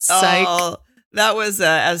psych. Oh, that was,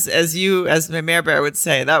 as my Mayor Bear would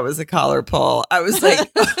say, that was a collar pull. I was like,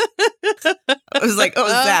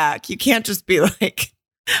 Zach, you can't just be like,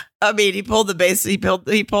 I mean, he pulled the base. He pulled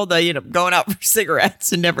the going out for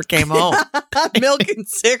cigarettes and never came home. Milk and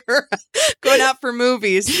cigarettes, going out for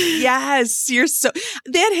movies. Yes, you're so.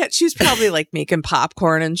 She was probably like making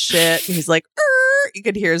popcorn and shit. And he's like, you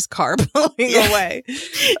could hear his car pulling away.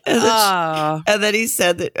 And then he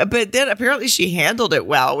said that, but then apparently she handled it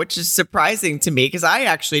well, which is surprising to me because I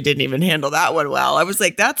actually didn't even handle that one well. I was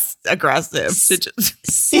like, that's aggressive.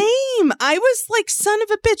 Same. I was like, son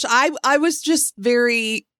of a bitch. I was just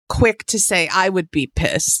very quick to say I would be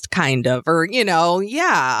pissed, kind of, or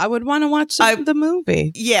I would want to watch the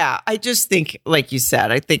movie. Yeah, I just think, like you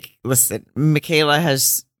said, listen, Michaela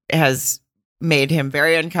has made him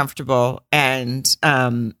very uncomfortable and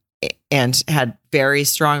had very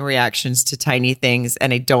strong reactions to tiny things,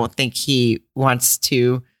 and I don't think he wants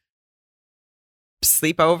to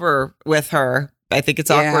sleep over with her. I think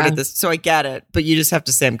it's awkward at this. So I get it, but you just have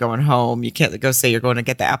to say, I'm going home. You can't go say you're going to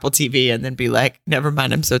get the Apple TV and then be like, never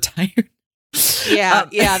mind, I'm so tired. Yeah,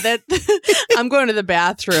 that I'm going to the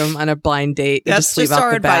bathroom on a blind date. And That's just our leave out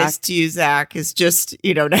the advice back. to you, Zach, is just,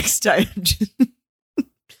 next time,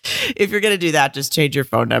 if you're going to do that, just change your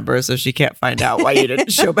phone number so she can't find out why you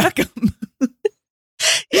didn't show back up.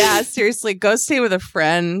 Yeah, seriously, go stay with a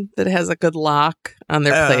friend that has a good lock on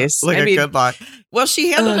their place. Good lock. Well,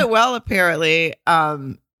 she handled it well, apparently.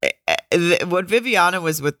 When Viviana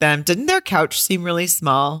was with them, didn't their couch seem really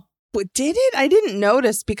small? But did it? I didn't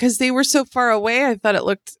notice because they were so far away. I thought it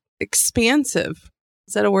looked expansive.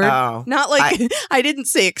 Is that a word? Oh, Not like I didn't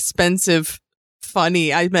say expensive,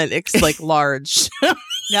 funny. I meant large.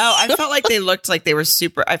 No, I felt like they looked like they were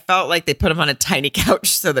super. I felt like they put him on a tiny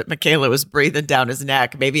couch so that Michaela was breathing down his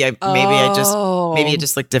neck. Maybe it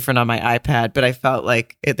just looked different on my iPad, but I felt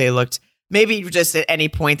like they looked. Maybe just at any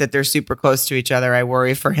point that they're super close to each other, I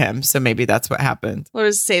worry for him. So maybe that's what happened. Let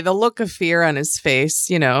us say the look of fear on his face.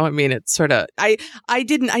 I mean, it's sort of. I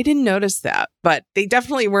didn't notice that, but they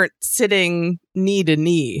definitely weren't sitting knee to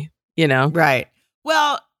knee. Right.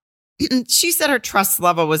 Well, she said her trust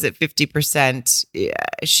level was at 50%. Yeah,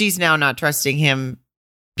 she's now not trusting him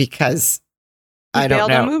because I don't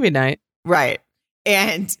know. On movie night, right?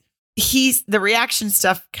 And the reaction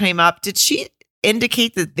stuff came up. Did she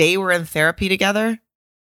indicate that they were in therapy together?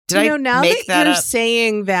 Now that you're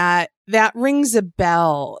saying that rings a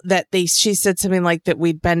bell. That she said something like that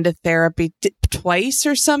we'd been to therapy twice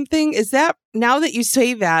or something. Is that now that you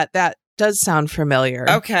say that does sound familiar?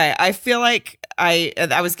 Okay, I feel like I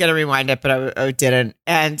was going to rewind it, but I didn't,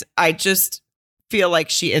 and I just feel like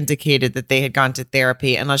she indicated that they had gone to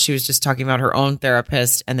therapy, unless she was just talking about her own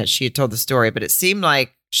therapist and that she had told the story. But it seemed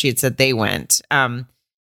like she had said they went, and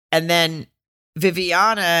then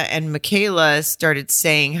Viviana and Michaela started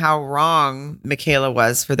saying how wrong Michaela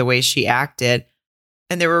was for the way she acted.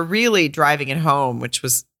 And they were really driving it home, which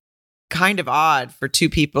was kind of odd for two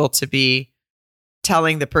people to be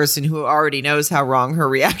telling the person who already knows how wrong her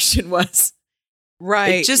reaction was.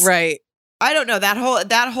 Right. Right. I don't know.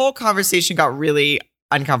 That whole conversation got really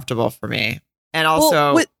uncomfortable for me. And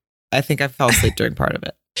also, I think I fell asleep during part of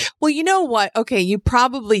it. Well, you know what? Okay, you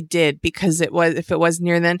probably did if it was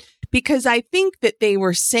near then, because I think that they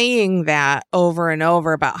were saying that over and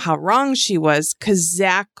over about how wrong she was because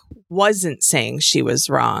Zach wasn't saying she was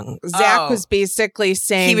wrong. Zach was basically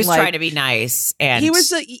saying he was trying to be nice, and he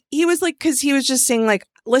was like, because he was just saying like,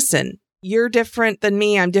 listen, you're different than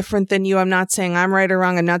me. I'm different than you. I'm not saying I'm right or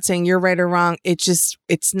wrong. I'm not saying you're right or wrong. It's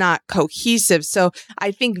not cohesive. So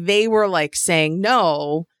I think they were like saying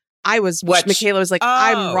no. Michaela was like,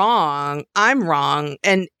 I'm wrong.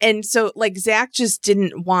 And so like Zach just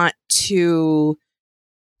didn't want to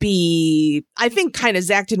be, I think kind of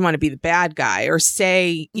Zach didn't want to be the bad guy or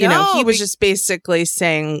say, he was just basically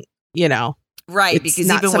saying, right. It's because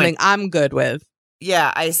not something I'm good with.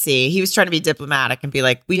 Yeah, I see. He was trying to be diplomatic and be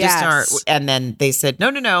like, we just aren't. And then they said,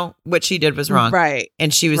 no, what she did was wrong. Right.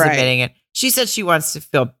 And she was admitting it. She said she wants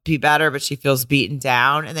to be better, but she feels beaten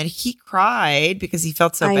down. And then he cried because he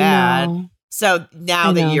felt so bad. Know. So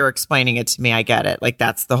now that you're explaining it to me, I get it. Like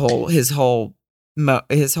that's his whole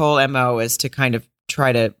MO is to kind of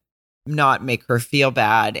try to not make her feel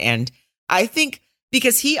bad. And I think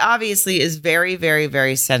because he obviously is very, very,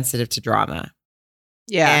 very sensitive to drama.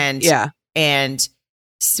 Yeah. And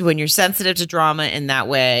so when you're sensitive to drama in that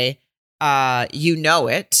way,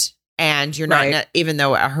 it. And you're not, even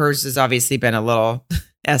though hers has obviously been a little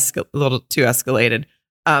too escalated.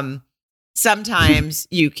 Sometimes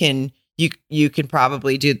you can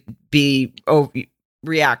probably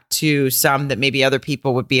react to some that maybe other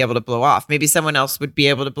people would be able to blow off. Maybe someone else would be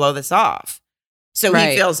able to blow this off. So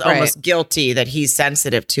he feels almost guilty that he's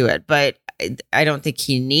sensitive to it, but I don't think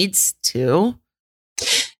he needs to.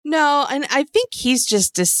 No, and I think he's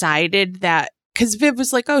just decided that. Because Viv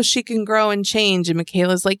was like, oh, she can grow and change. And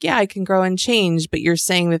Michaela's like, yeah, I can grow and change. But you're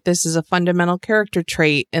saying that this is a fundamental character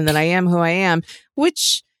trait and that I am who I am,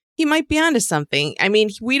 which he might be onto something. I mean,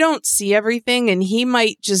 we don't see everything. And he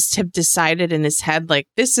might just have decided in his head, like,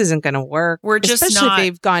 this isn't going to work. Especially if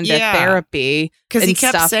they've gone to therapy. Because he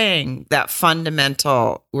kept saying that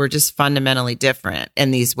we're just fundamentally different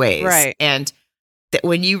in these ways. Right. And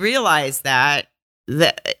when you realize that,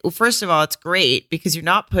 first of all, it's great because you're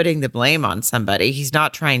not putting the blame on somebody. He's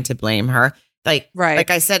not trying to blame her. Like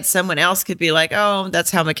I said, someone else could be like, oh, that's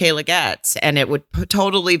how Michaela gets. And it would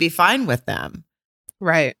totally be fine with them.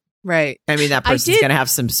 Right. I mean, that person's going to have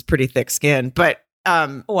some pretty thick skin, but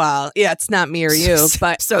well, yeah, it's not me or you,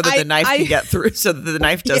 but so that the knife can get through, so that the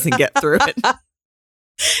knife doesn't get through it.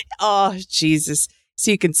 Oh, Jesus.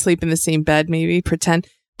 So you can sleep in the same bed, maybe pretend.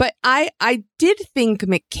 But I did think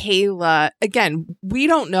Michaela, again, we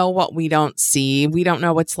don't know what we don't see. We don't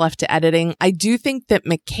know what's left to editing. I do think that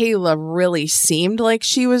Michaela really seemed like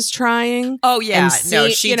she was trying. Oh, yeah. No,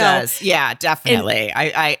 she does. Yeah, definitely.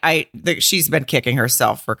 She's been kicking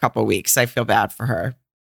herself for a couple of weeks. I feel bad for her.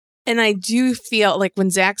 And I do feel like when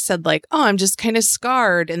Zach said like, oh, I'm just kind of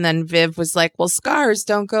scarred. And then Viv was like, well, scars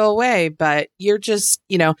don't go away, but you're just,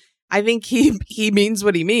 I think he means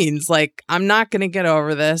what he means. Like, I'm not going to get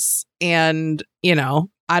over this. And,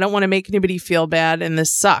 I don't want to make anybody feel bad. And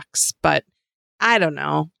this sucks. But I don't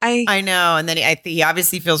know. I know. And then he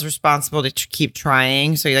obviously feels responsible to keep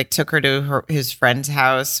trying. So he like took her to his friend's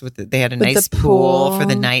house. They had a nice pool for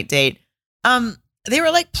the night date. They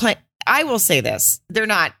were like, I will say this.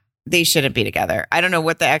 They shouldn't be together. I don't know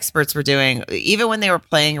what the experts were doing. Even when they were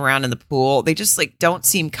playing around in the pool, they just like don't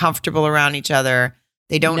seem comfortable around each other.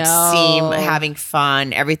 They don't seem having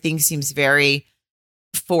fun. Everything seems very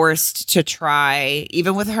forced to try,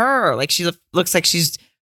 even with her. Like she looks like she's,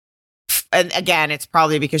 and again, it's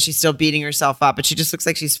probably because she's still beating herself up, but she just looks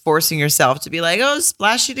like she's forcing herself to be like, oh,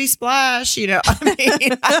 splashity splash. I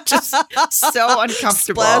mean, I'm just so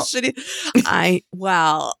uncomfortable.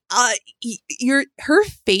 Her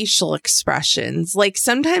facial expressions, like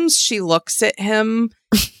sometimes she looks at him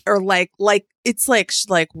or like it's like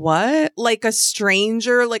what? Like a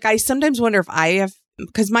stranger. Like I sometimes wonder if I have,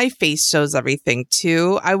 because my face shows everything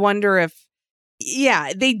too. I wonder if,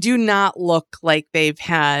 they do not look like they've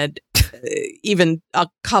had even a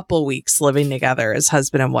couple weeks living together as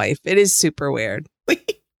husband and wife. It is super weird.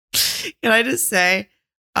 Can I just say,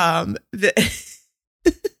 my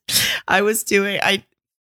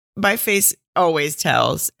face always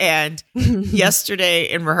tells. And yesterday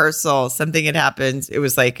in rehearsal, something had happened. It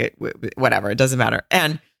was like, whatever, it doesn't matter.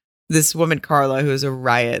 And this woman, Carla, who's a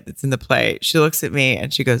riot that's in the play, she looks at me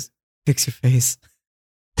and she goes, fix your face.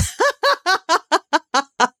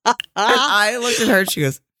 And I looked at her and she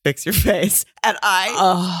goes, fix your face. And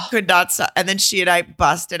I could not stop. And then she and I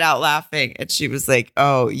busted out laughing. And she was like,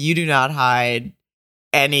 oh, you do not hide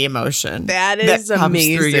any emotion. That is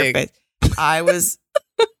amazing. Through your face. I was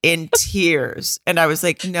in tears. And I was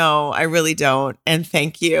like, no, I really don't. And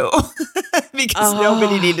thank you. Because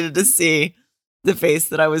nobody needed to see the face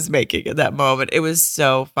that I was making at that moment. It was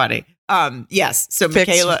so funny. Yes. So fix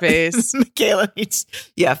Michaela, your face. Michaela needs,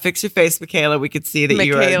 fix your face, Michaela. We could see that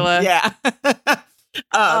Michaela.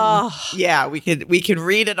 Yeah, we can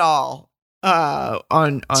read it all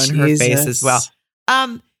on her face as well.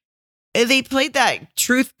 They played that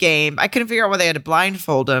truth game. I couldn't figure out why they had to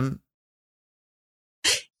blindfold him.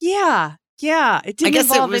 Yeah. It didn't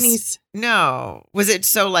involve any. No, was it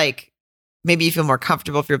so like maybe you feel more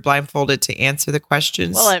comfortable if you're blindfolded to answer the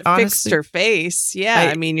questions? Well, it fixed her face. Yeah,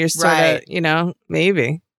 I mean, you're sort of,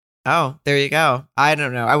 maybe. Oh, there you go. I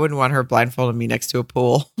don't know. I wouldn't want her blindfolding me next to a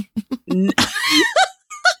pool.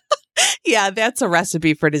 Yeah, that's a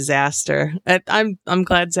recipe for disaster. I'm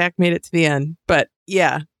glad Zach made it to the end, but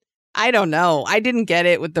yeah, I don't know. I didn't get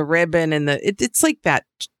it with the ribbon and it's like that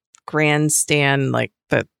grandstand, like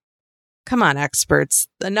come on, experts,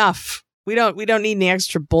 enough. We don't need any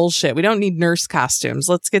extra bullshit. We don't need nurse costumes.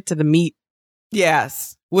 Let's get to the meat.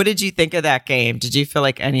 Yes. What did you think of that game? Did you feel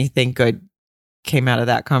like anything good came out of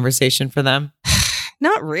that conversation for them?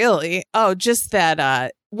 Not really. Oh, just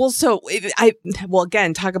that.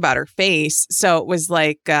 Again, talk about her face. So it was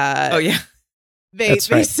like, They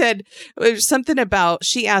said it was something about,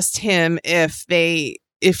 she asked him if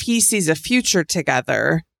he sees a future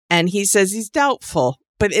together, and he says he's doubtful.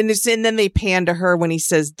 But and then they pan to her when he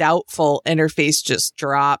says doubtful, and her face just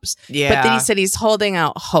drops. Yeah. But then he said he's holding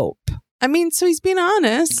out hope. I mean, so he's being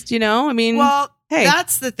honest, I mean, well, hey,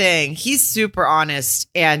 that's the thing. He's super honest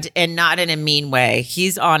and not in a mean way.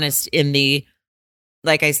 He's honest in the,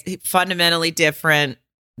 fundamentally different.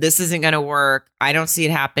 This isn't going to work. I don't see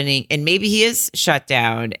it happening. And maybe he is shut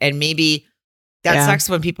down, and maybe that sucks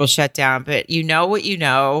when people shut down. But you know what you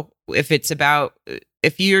know.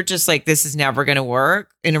 If you're just like, this is never going to work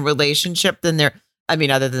in a relationship, then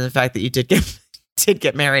other than the fact that you did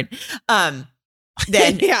get married, then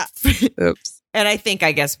oops. And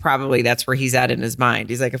I guess probably that's where he's at in his mind.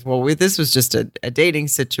 He's like, if this was just a dating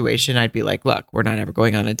situation, I'd be like, look, we're not ever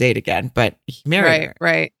going on a date again. But he married her.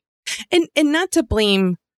 Right. And not to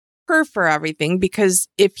blame her for everything, because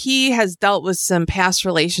if he has dealt with some past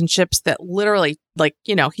relationships that literally,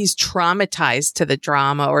 he's traumatized to the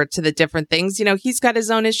drama or to the different things, he's got his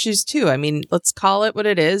own issues too. I mean, let's call it what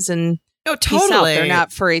it is. And no, totally, they're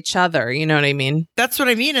not for each other. You know what I mean? That's what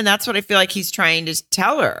I mean. And that's what I feel like he's trying to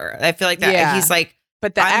tell her. I feel like that he's like,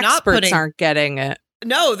 but the experts aren't getting it.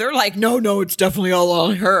 No, they're like, no, it's definitely all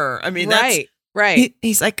on her. I mean, right. Right.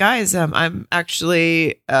 He's like, guys, I'm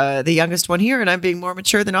actually the youngest one here, and I'm being more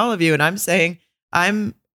mature than all of you, and I'm saying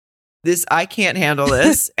I can't handle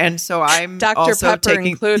this, and so I'm Dr. also Pepper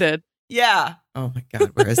included. Yeah. Oh my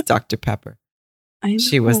God, where is Dr. Pepper?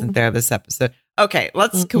 She wasn't there this episode. Okay,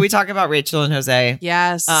 can we talk about Rachel and Jose?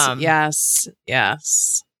 Yes. Yes.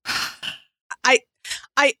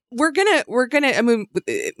 We're gonna, I mean,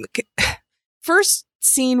 first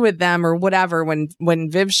scene with them or whatever, when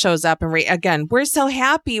Viv shows up and again, we're so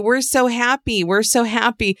happy.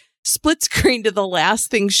 Split screen to the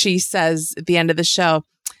last thing she says at the end of the show.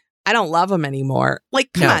 I don't love him anymore.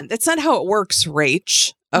 Like, come on. That's not how it works,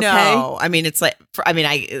 Rach. Okay. No, I mean, it's like,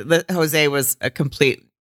 Jose was a complete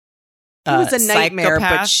he was a nightmare,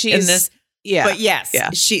 but she's in this. Yeah. But yes,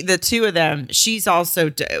 the two of them, she's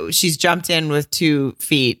jumped in with 2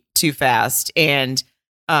 feet too fast. And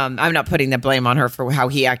I'm not putting the blame on her for how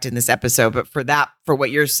he acted in this episode, but for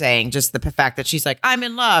what you're saying, just the fact that she's like, I'm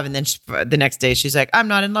in love. And then the next day she's like, I'm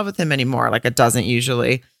not in love with him anymore. Like, it doesn't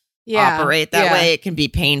usually operate that way. It can be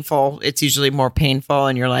painful. It's usually more painful.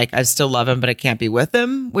 And you're like, I still love him, but I can't be with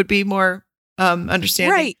him, would be more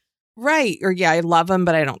understanding. Right. Or I love him,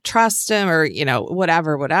 but I don't trust him, or,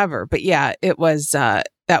 whatever. But yeah, it was,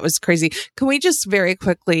 that was crazy. Can we just very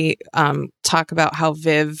quickly talk about how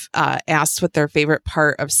Viv asked what their favorite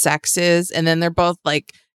part of sex is? And then they're both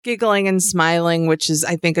like giggling and smiling, which is,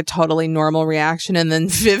 I think, a totally normal reaction. And then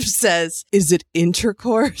Viv says, is it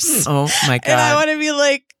intercourse? Oh my God. And I want to be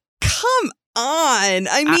like, come on.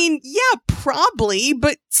 I mean, yeah, probably,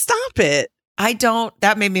 but stop it.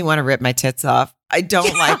 That made me want to rip my tits off. I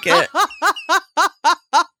don't like it.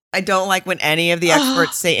 I don't like when any of the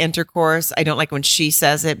experts say intercourse. I don't like when she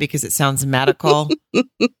says it because it sounds medical.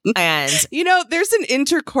 And there's an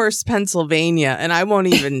Intercourse, Pennsylvania, and I won't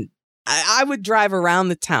even, I would drive around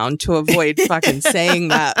the town to avoid fucking saying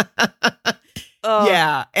that.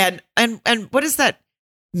 Yeah. And what does that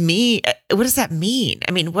mean? What does that mean?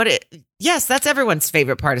 I mean, yes, that's everyone's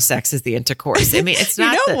favorite part of sex is the intercourse. I mean, it's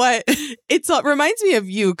not. What? It reminds me of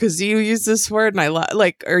you because you use this word and I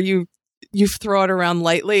like, or you throw it around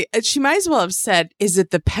lightly. And she might as well have said, is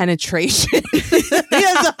it the penetration?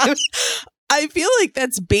 I feel like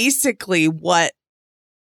that's basically what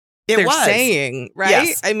they're saying, right?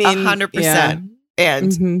 Yes, I mean, 100%.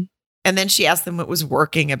 And then she asked them what was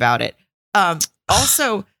working about it.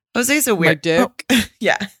 Also, Jose's a weird dick.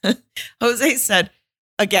 Yeah. Jose said,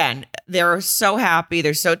 again, they're so happy.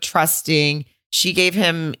 They're so trusting. She gave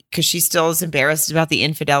him, because she still is embarrassed about the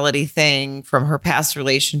infidelity thing from her past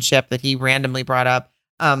relationship that he randomly brought up.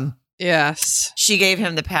 Yes. She gave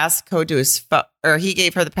him the passcode to his phone, or he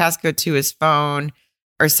gave her the passcode to his phone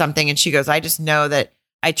or something. And she goes, I just know that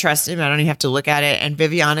I trust him. I don't even have to look at it. And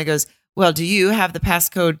Viviana goes, well, do you have the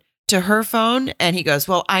passcode to her phone? And he goes,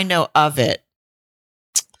 well, I know of it.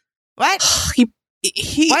 What? Why is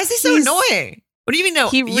he so annoying? What do you mean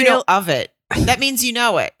you know of it? That means you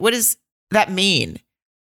know it. What does that mean?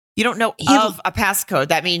 You don't know of a passcode.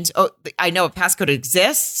 That means, I know a passcode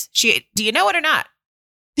exists. Do you know it or not?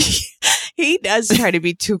 He does try to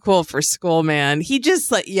be too cool for school, man. He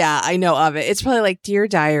just I know of it. It's probably like Dear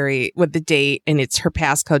Diary with the date and it's her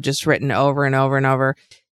passcode just written over and over and over.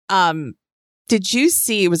 Did you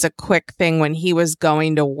see, it was a quick thing when he was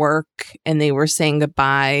going to work and they were saying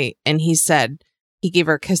goodbye and he gave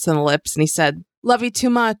her a kiss on the lips and he said, love you too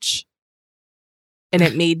much. And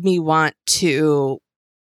it made me want to,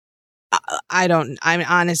 I'm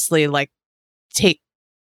honestly like take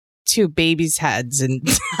 2 babies' heads and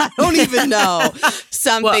I don't even know,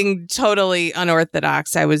 something totally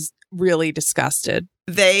unorthodox. I was really disgusted.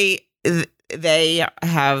 They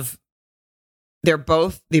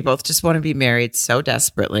both just want to be married so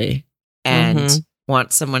desperately and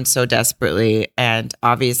want someone so desperately, and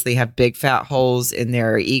obviously have big fat holes in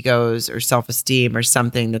their egos or self-esteem or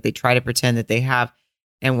something that they try to pretend that they have.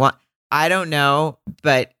 And I don't know,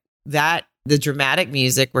 but the dramatic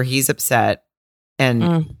music where he's upset,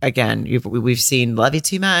 and again, we've seen love you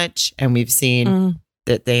too much, and we've seen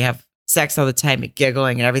that they have sex all the time and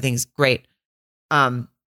giggling and everything's great. The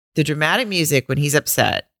dramatic music when he's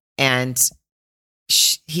upset and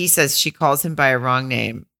he says she calls him by a wrong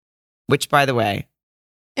name, which, by the way,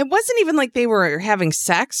 it wasn't even like they were having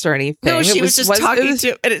sex or anything. No, she was just talking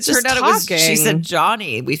to, and it turned out she said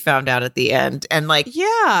Johnny. We found out at the end, and and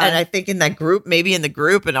I think in that group, maybe in the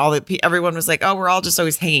group, and everyone was like, "Oh, we're all just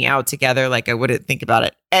always hanging out together." Like, I wouldn't think about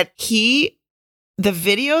it. And the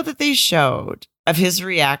video that they showed of his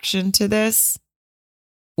reaction to this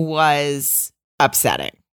was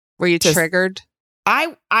upsetting. Were you triggered?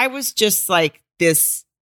 I was just like, this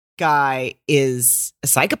guy is a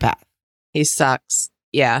psychopath. He sucks.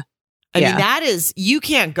 Yeah. I mean, that is, you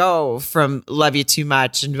can't go from love you too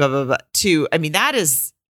much and blah, blah, blah to, I mean, that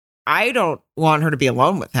is, I don't want her to be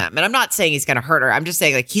alone with him. And I'm not saying he's going to hurt her. I'm just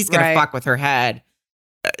saying like, he's going to fuck with her head.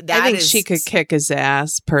 I think she could kick his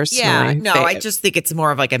ass personally. Yeah, no, I just think it's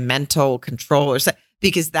more of like a mental control or something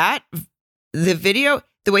because the video,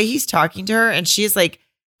 the way he's talking to her and she's like,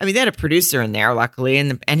 I mean, they had a producer in there, luckily,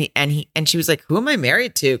 and she was like, "Who am I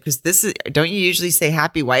married to? Because this is, don't you usually say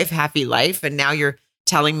happy wife, happy life? And now you're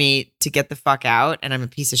telling me to get the fuck out, and I'm a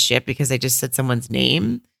piece of shit because I just said someone's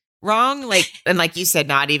name wrong, like, and like you said,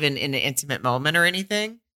 not even in an intimate moment or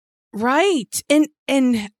anything, right? And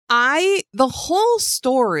the whole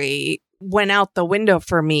story went out the window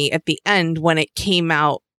for me at the end when it came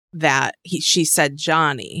out that she said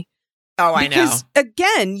Johnny." Oh, I know. Because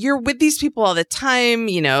again, you're with these people all the time,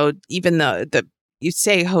 you know, even the you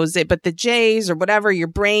say Jose, but the J's or whatever, your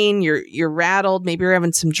brain, you're rattled, maybe you're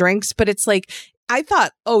having some drinks, but it's like, I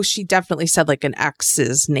thought, oh, she definitely said like an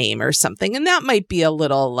ex's name or something. And that might be a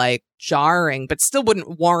little like jarring, but still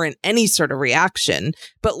wouldn't warrant any sort of reaction.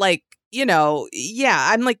 But like, you know, yeah,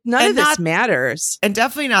 I'm like, none of this matters. And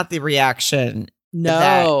definitely not the reaction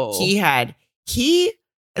that he had.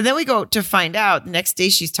 And then we go to find out the next day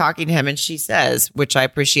she's talking to him and she says, which I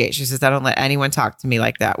appreciate. She says, I don't let anyone talk to me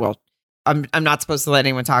like that. Well, I'm not supposed to let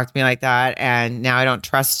anyone talk to me like that. And now I don't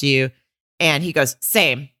trust you. And he goes,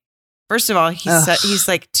 same. First of all, he's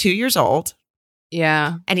like 2 years old.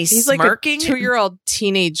 Yeah. And he's smirking. Like a 2-year-old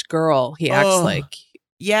teenage girl. He acts like.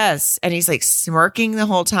 Yes. And he's like smirking the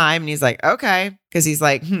whole time. And he's like, okay. Because he's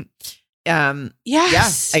like, yes. Yeah,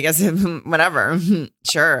 I guess whatever.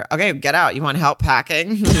 Sure. Okay, get out. You want help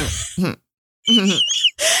packing?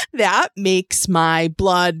 That makes my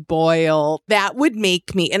blood boil. That would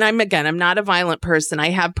make me, and I'm not a violent person. I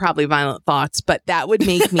have probably violent thoughts, but that would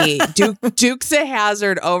make me Dukes a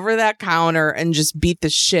Hazzard over that counter and just beat the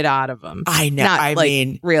shit out of him. I know. I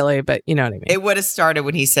mean, really, but you know what I mean. It would have started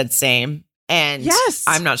when he said same. And yes.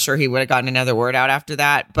 I'm not sure he would have gotten another word out after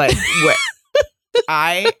that, but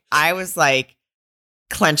I was like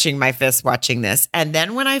clenching my fist watching this. And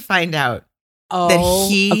then when I find out that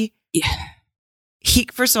he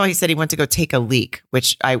first of all, he said he went to go take a leak,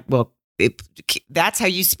 which that's how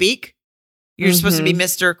you speak. You're supposed to be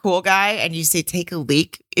Mr. Cool Guy and you say, take a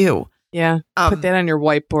leak. Ew. Yeah. Put that on your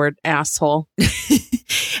whiteboard, asshole.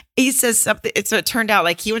 He says something. So it turned out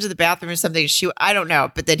like he went to the bathroom or something. I don't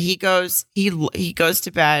know. But then he goes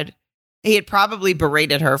to bed. He had probably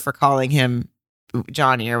berated her for calling him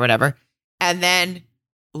Johnny or whatever, and then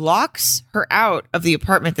locks her out of the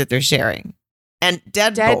apartment that they're sharing and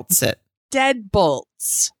deadbolts it.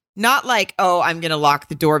 Deadbolts. Not like, oh, I'm going to lock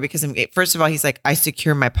the door because first of all, he's like, I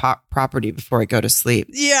secure my property before I go to sleep.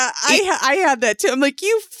 Yeah, I had that too. I'm like,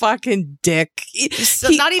 you fucking dick.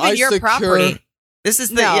 Not even your property. This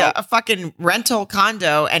is a fucking rental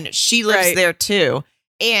condo and she lives there too.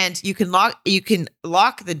 And you can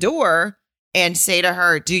lock the door and say to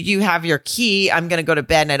her, do you have your key? I'm going to go to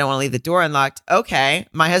bed and I don't want to leave the door unlocked. Okay.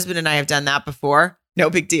 My husband and I have done that before. No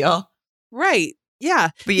big deal. Right. Yeah.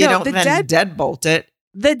 But you don't then deadbolt it.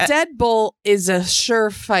 The deadbolt is a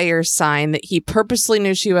surefire sign that he purposely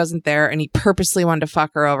knew she wasn't there and he purposely wanted to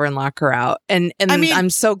fuck her over and lock her out. And I mean, I'm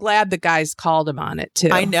so glad the guys called him on it too.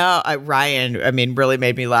 I know. Ryan, really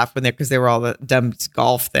made me laugh because they were all the dumb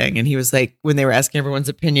golf thing. And he was like, when they were asking everyone's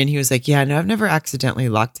opinion, he was like, yeah, no, I've never accidentally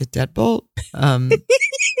locked a deadbolt.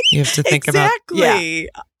 You have to think about. Exactly.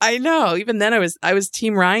 Yeah. I know. Even then I was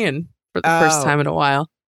Team Ryan for the first time in a while.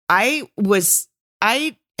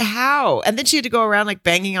 How? And then she had to go around like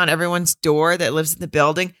banging on everyone's door that lives in the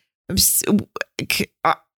building.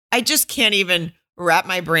 I just can't even wrap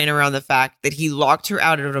my brain around the fact that he locked her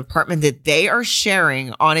out of an apartment that they are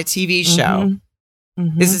sharing on a TV show.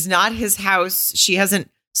 Mm-hmm. This is not his house. She hasn't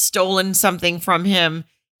stolen something from him.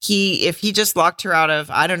 If he just locked her out of,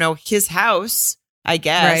 I don't know, his house, I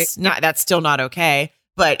guess. Right. That's still not okay.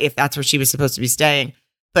 But if that's where she was supposed to be staying,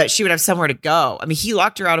 but she would have somewhere to go. I mean, he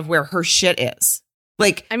locked her out of where her shit is.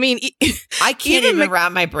 Like, I mean, I can't even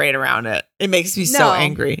wrap my brain around it. It makes me so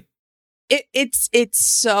angry. It's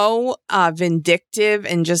so vindictive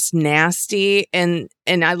and just nasty. And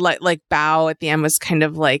I like Bao at the end was kind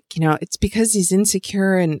of like, it's because he's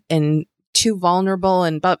insecure and too vulnerable.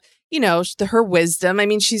 But her wisdom. I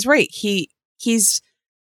mean, she's right. He's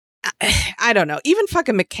I don't know. Even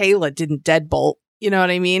fucking Michaela didn't deadbolt. You know what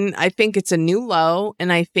I mean? I think it's a new low,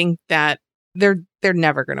 and I think that they're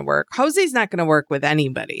never going to work. Jose's not going to work with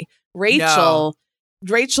anybody. Rachel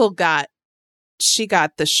got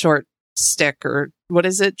the short stick, or what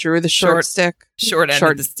is it? Drew the short stick, short end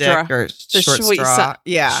of the stick, or short straw.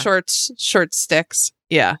 Yeah, short sticks.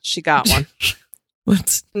 Yeah, she got one.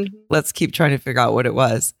 Let's keep trying to figure out what it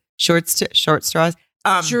was. Short straws.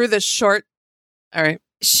 Drew the short. All right.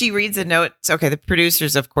 She reads a note. Okay, the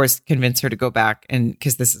producers, of course, convince her to go back, and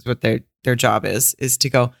because this is what their job is to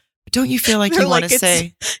go. But don't you feel like you want to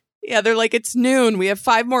say? Yeah, they're like, it's noon. We have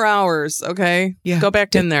 5 more hours. Okay, yeah, go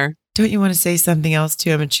back in there. Don't you want to say something else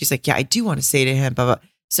to him? And she's like, yeah, I do want to say to him. Blah, blah.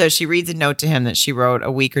 So she reads a note to him that she wrote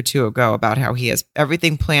a week or 2 ago about how he has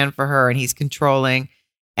everything planned for her and he's controlling,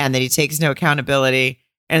 and that he takes no accountability.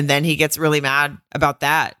 And then he gets really mad about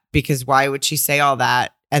that because why would she say all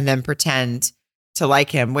that and then pretend to like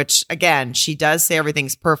him, which again, she does say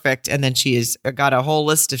everything's perfect. And then she has got a whole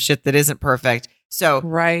list of shit that isn't perfect. So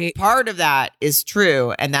part of that is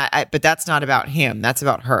true. And but that's not about him. That's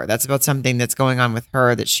about her. That's about something that's going on with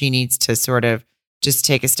her that she needs to sort of just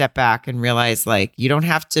take a step back and realize, like, you don't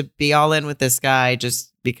have to be all in with this guy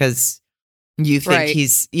just because you think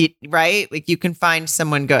he's right. Like, you can find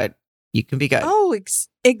someone good. You can be good. Oh,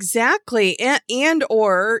 exactly. And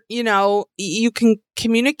or, you can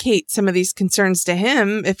communicate some of these concerns to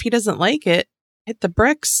him. If he doesn't like it, hit the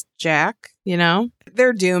bricks, Jack.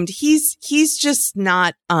 They're doomed. He's just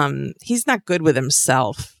not, he's not good with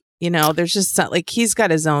himself. There's just not, like, he's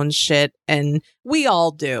got his own shit and we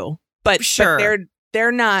all do, but sure. But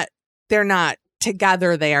they're not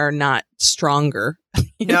together. They are not stronger.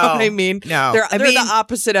 You know what I mean? No. They're the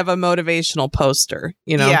opposite of a motivational poster,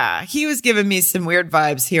 Yeah. He was giving me some weird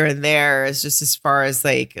vibes here and there, as far as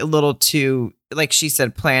like a little too, like she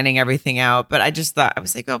said, planning everything out. But I just thought, I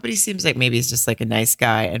was like, oh, but he seems like maybe he's just like a nice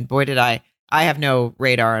guy. And boy, did I have no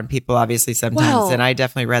radar on people, obviously, sometimes. And I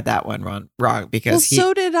definitely read that one wrong because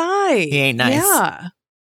so did I. He ain't nice. Yeah.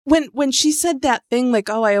 When she said that thing, like,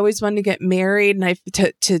 oh, I always wanted to get married and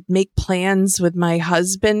to make plans with my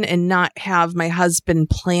husband and not have my husband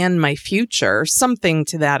plan my future, something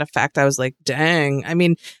to that effect. I was like, dang. I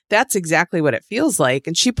mean, that's exactly what it feels like.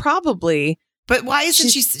 And she probably. But why isn't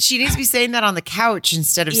she needs to be saying that on the couch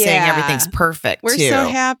instead of saying everything's perfect. We're so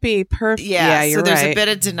happy. Perfect. Yeah. You're so there's right. a bit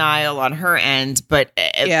of denial on her end, but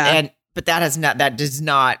but that does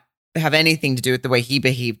not have anything to do with the way he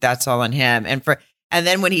behaved. That's all on him. And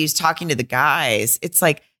then when he's talking to the guys, it's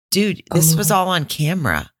like, dude, this was all on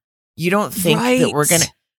camera. You don't think that we're going to,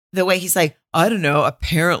 the way he's like, I don't know.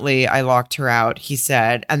 Apparently I locked her out, he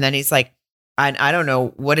said. And then he's like, I don't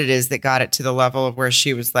know what it is that got it to the level of where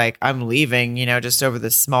she was like, I'm leaving, just over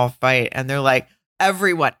this small fight. And they're like,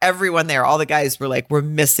 everyone there, all the guys were like, we're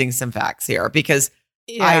missing some facts here because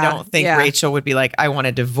I don't think Rachel would be like, I want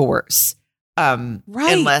a divorce.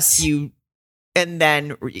 Unless you. And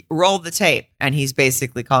then roll the tape, and he's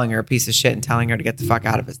basically calling her a piece of shit and telling her to get the fuck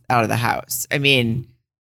out of the house. I mean,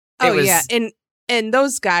 and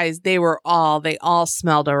those guys, they all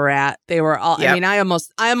smelled a rat. They were all. Yep. I mean, I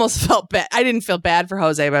almost felt bad. I didn't feel bad for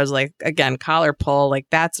Jose, but I was like, again, collar pull. Like,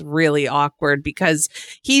 that's really awkward because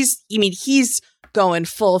he's going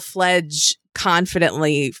full-fledged,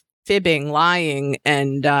 confidently fibbing, lying,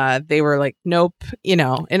 and they were like, nope,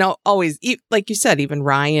 and always, like you said, even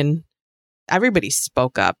Ryan. Everybody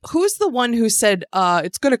spoke up. Who's the one who said,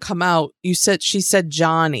 it's going to come out? She said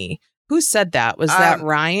Johnny. Who said that? Was that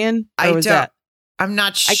Ryan? I'm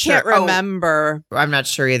not sure. I can't remember. I'm not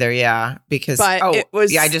sure either. Yeah. Because, it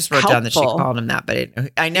was I just wrote down that she called him that,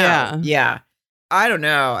 but I know. Yeah. I don't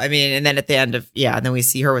know. I mean, and then at the end of, and then we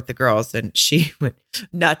see her with the girls and she went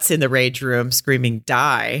nuts in the rage room screaming,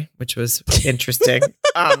 die, which was interesting.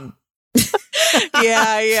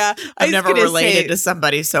 Yeah. I've never related to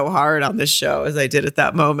somebody so hard on this show as I did at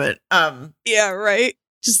that moment. Yeah, right.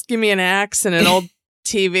 Just give me an axe and an old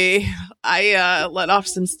TV. I let off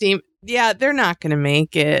some steam. Yeah, they're not going to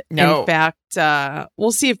make it. No. In fact,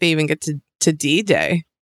 we'll see if they even get to D-Day.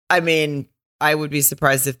 I mean, I would be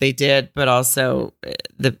surprised if they did, but also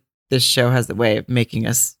this show has a way of making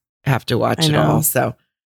us have to watch it all. So,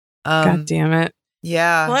 God damn it.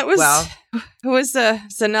 Yeah. Well, it was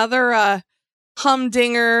another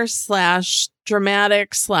humdinger /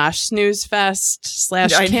 dramatic / snooze fest /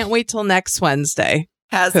 can't wait till next Wednesday.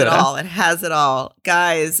 It has it all.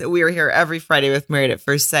 Guys, we are here every Friday with Married at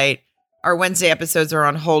First Sight. Our Wednesday episodes are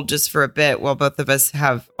on hold just for a bit while both of us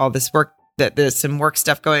have all this work. There's some work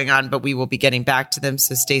stuff going on, but we will be getting back to them.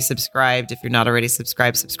 So stay subscribed. If you're not already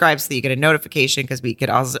subscribed so that you get a notification, because we could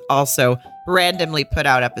also randomly put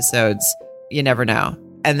out episodes. You never know.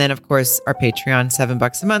 And then, of course, our Patreon,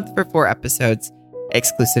 $7 a month for 4 episodes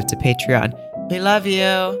exclusive to Patreon. We love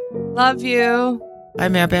you. Love you. Bye,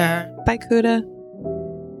 Mare Bear. Bye, Kuda.